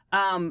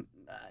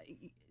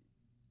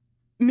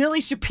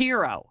 Millie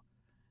Shapiro.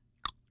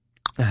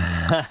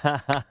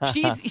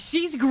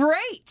 she's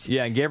great.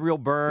 Yeah, and Gabriel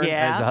Byrne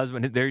as a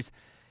husband.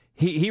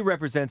 He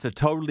represents a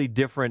totally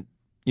different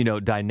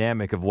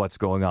dynamic of what's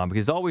going on,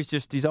 because he's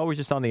always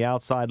just on the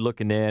outside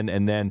looking in,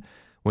 and then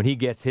when he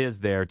gets his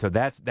there, so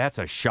that's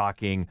a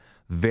shocking,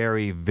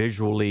 very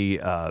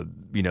visually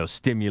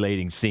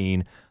stimulating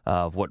scene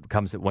of what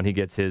comes when he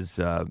gets his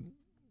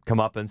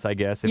comeuppance, I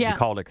guess, if you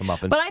called it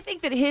comeuppance. But I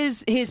think that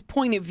his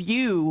point of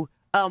view,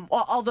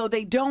 although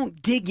they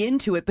don't dig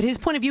into it, but his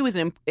point of view is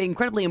an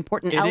incredibly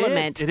important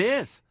element. It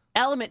is.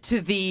 Element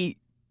to the,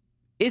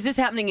 is this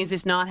happening, is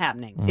this not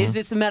happening? Mm-hmm. Is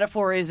this a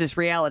metaphor, is this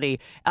reality?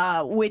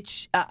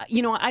 Which,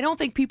 I don't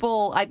think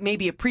people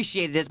maybe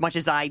appreciated as much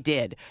as I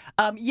did.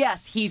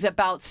 Yes, he's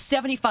about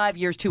 75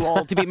 years too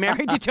old to be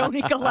married to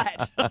Toni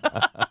Collette.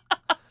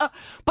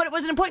 But it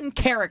was an important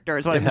character,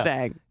 is what I'm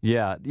saying.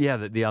 Yeah.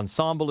 The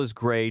ensemble is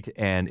great,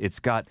 and it's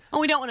got. Oh,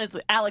 we don't want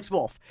to. Alex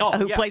Wolff,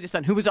 who played the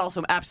son, who was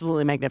also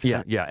absolutely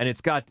magnificent. Yeah, and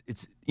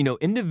it's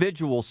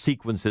individual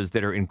sequences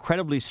that are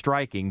incredibly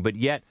striking, but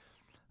yet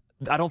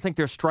I don't think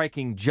they're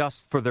striking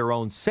just for their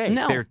own sake.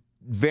 No. They're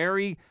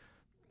very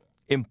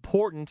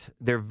important.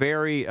 They're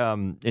very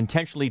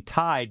intentionally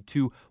tied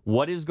to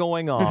what is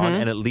going on,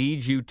 and it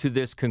leads you to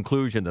this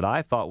conclusion that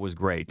I thought was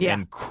great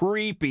and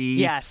creepy.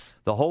 Yes,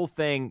 the whole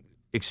thing.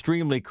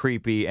 Extremely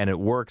creepy, and it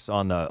works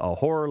on a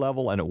horror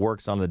level, and it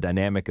works on the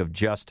dynamic of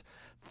just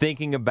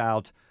thinking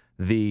about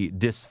the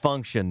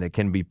dysfunction that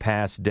can be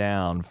passed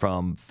down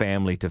from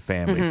family to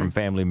family, from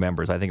family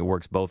members. I think it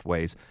works both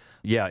ways.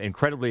 Yeah,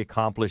 incredibly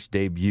accomplished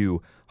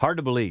debut. Hard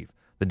to believe,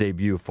 the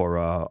debut for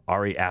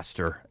Ari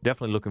Aster.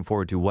 Definitely looking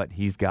forward to what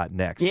he's got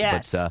next.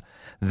 Yes. But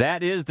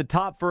that is the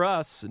top for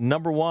us.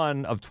 Number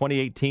 1 of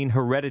 2018,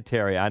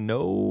 Hereditary. I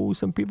know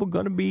some people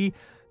going to be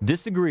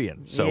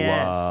disagreeing.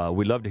 So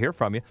we'd love to hear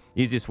from you.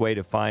 Easiest way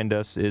to find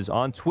us is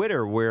on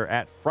Twitter. We're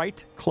at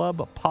Fright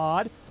Club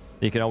Pod.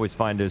 You can always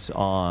find us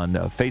on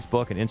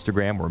Facebook and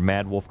Instagram. We're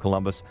Mad Wolf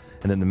Columbus.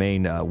 And then the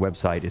main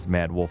website is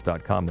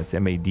maddwolf.com. That's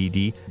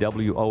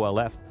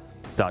MADDWOLF.com.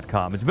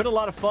 It's been a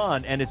lot of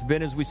fun, and it's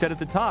been, as we said at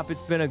the top,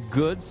 it's been a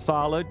good,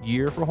 solid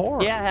year for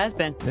horror. Yeah, it has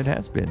been. It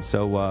has been.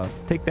 So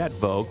take that,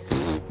 Vogue.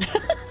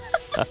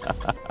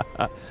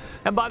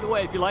 And by the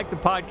way, if you like the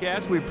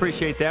podcast, we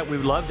appreciate that. We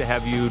would love to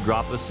have you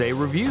drop us a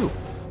review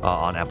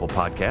on Apple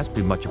Podcasts.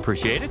 Be much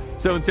appreciated.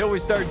 So until we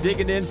start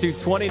digging into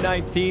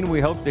 2019,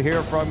 we hope to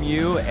hear from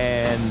you.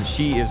 And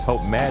she is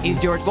Hope Madden. He's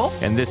George Wolf.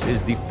 And this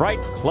is the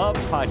Fright Club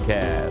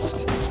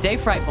Podcast. Stay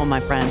frightful, my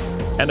friends.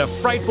 And a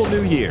frightful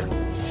new year.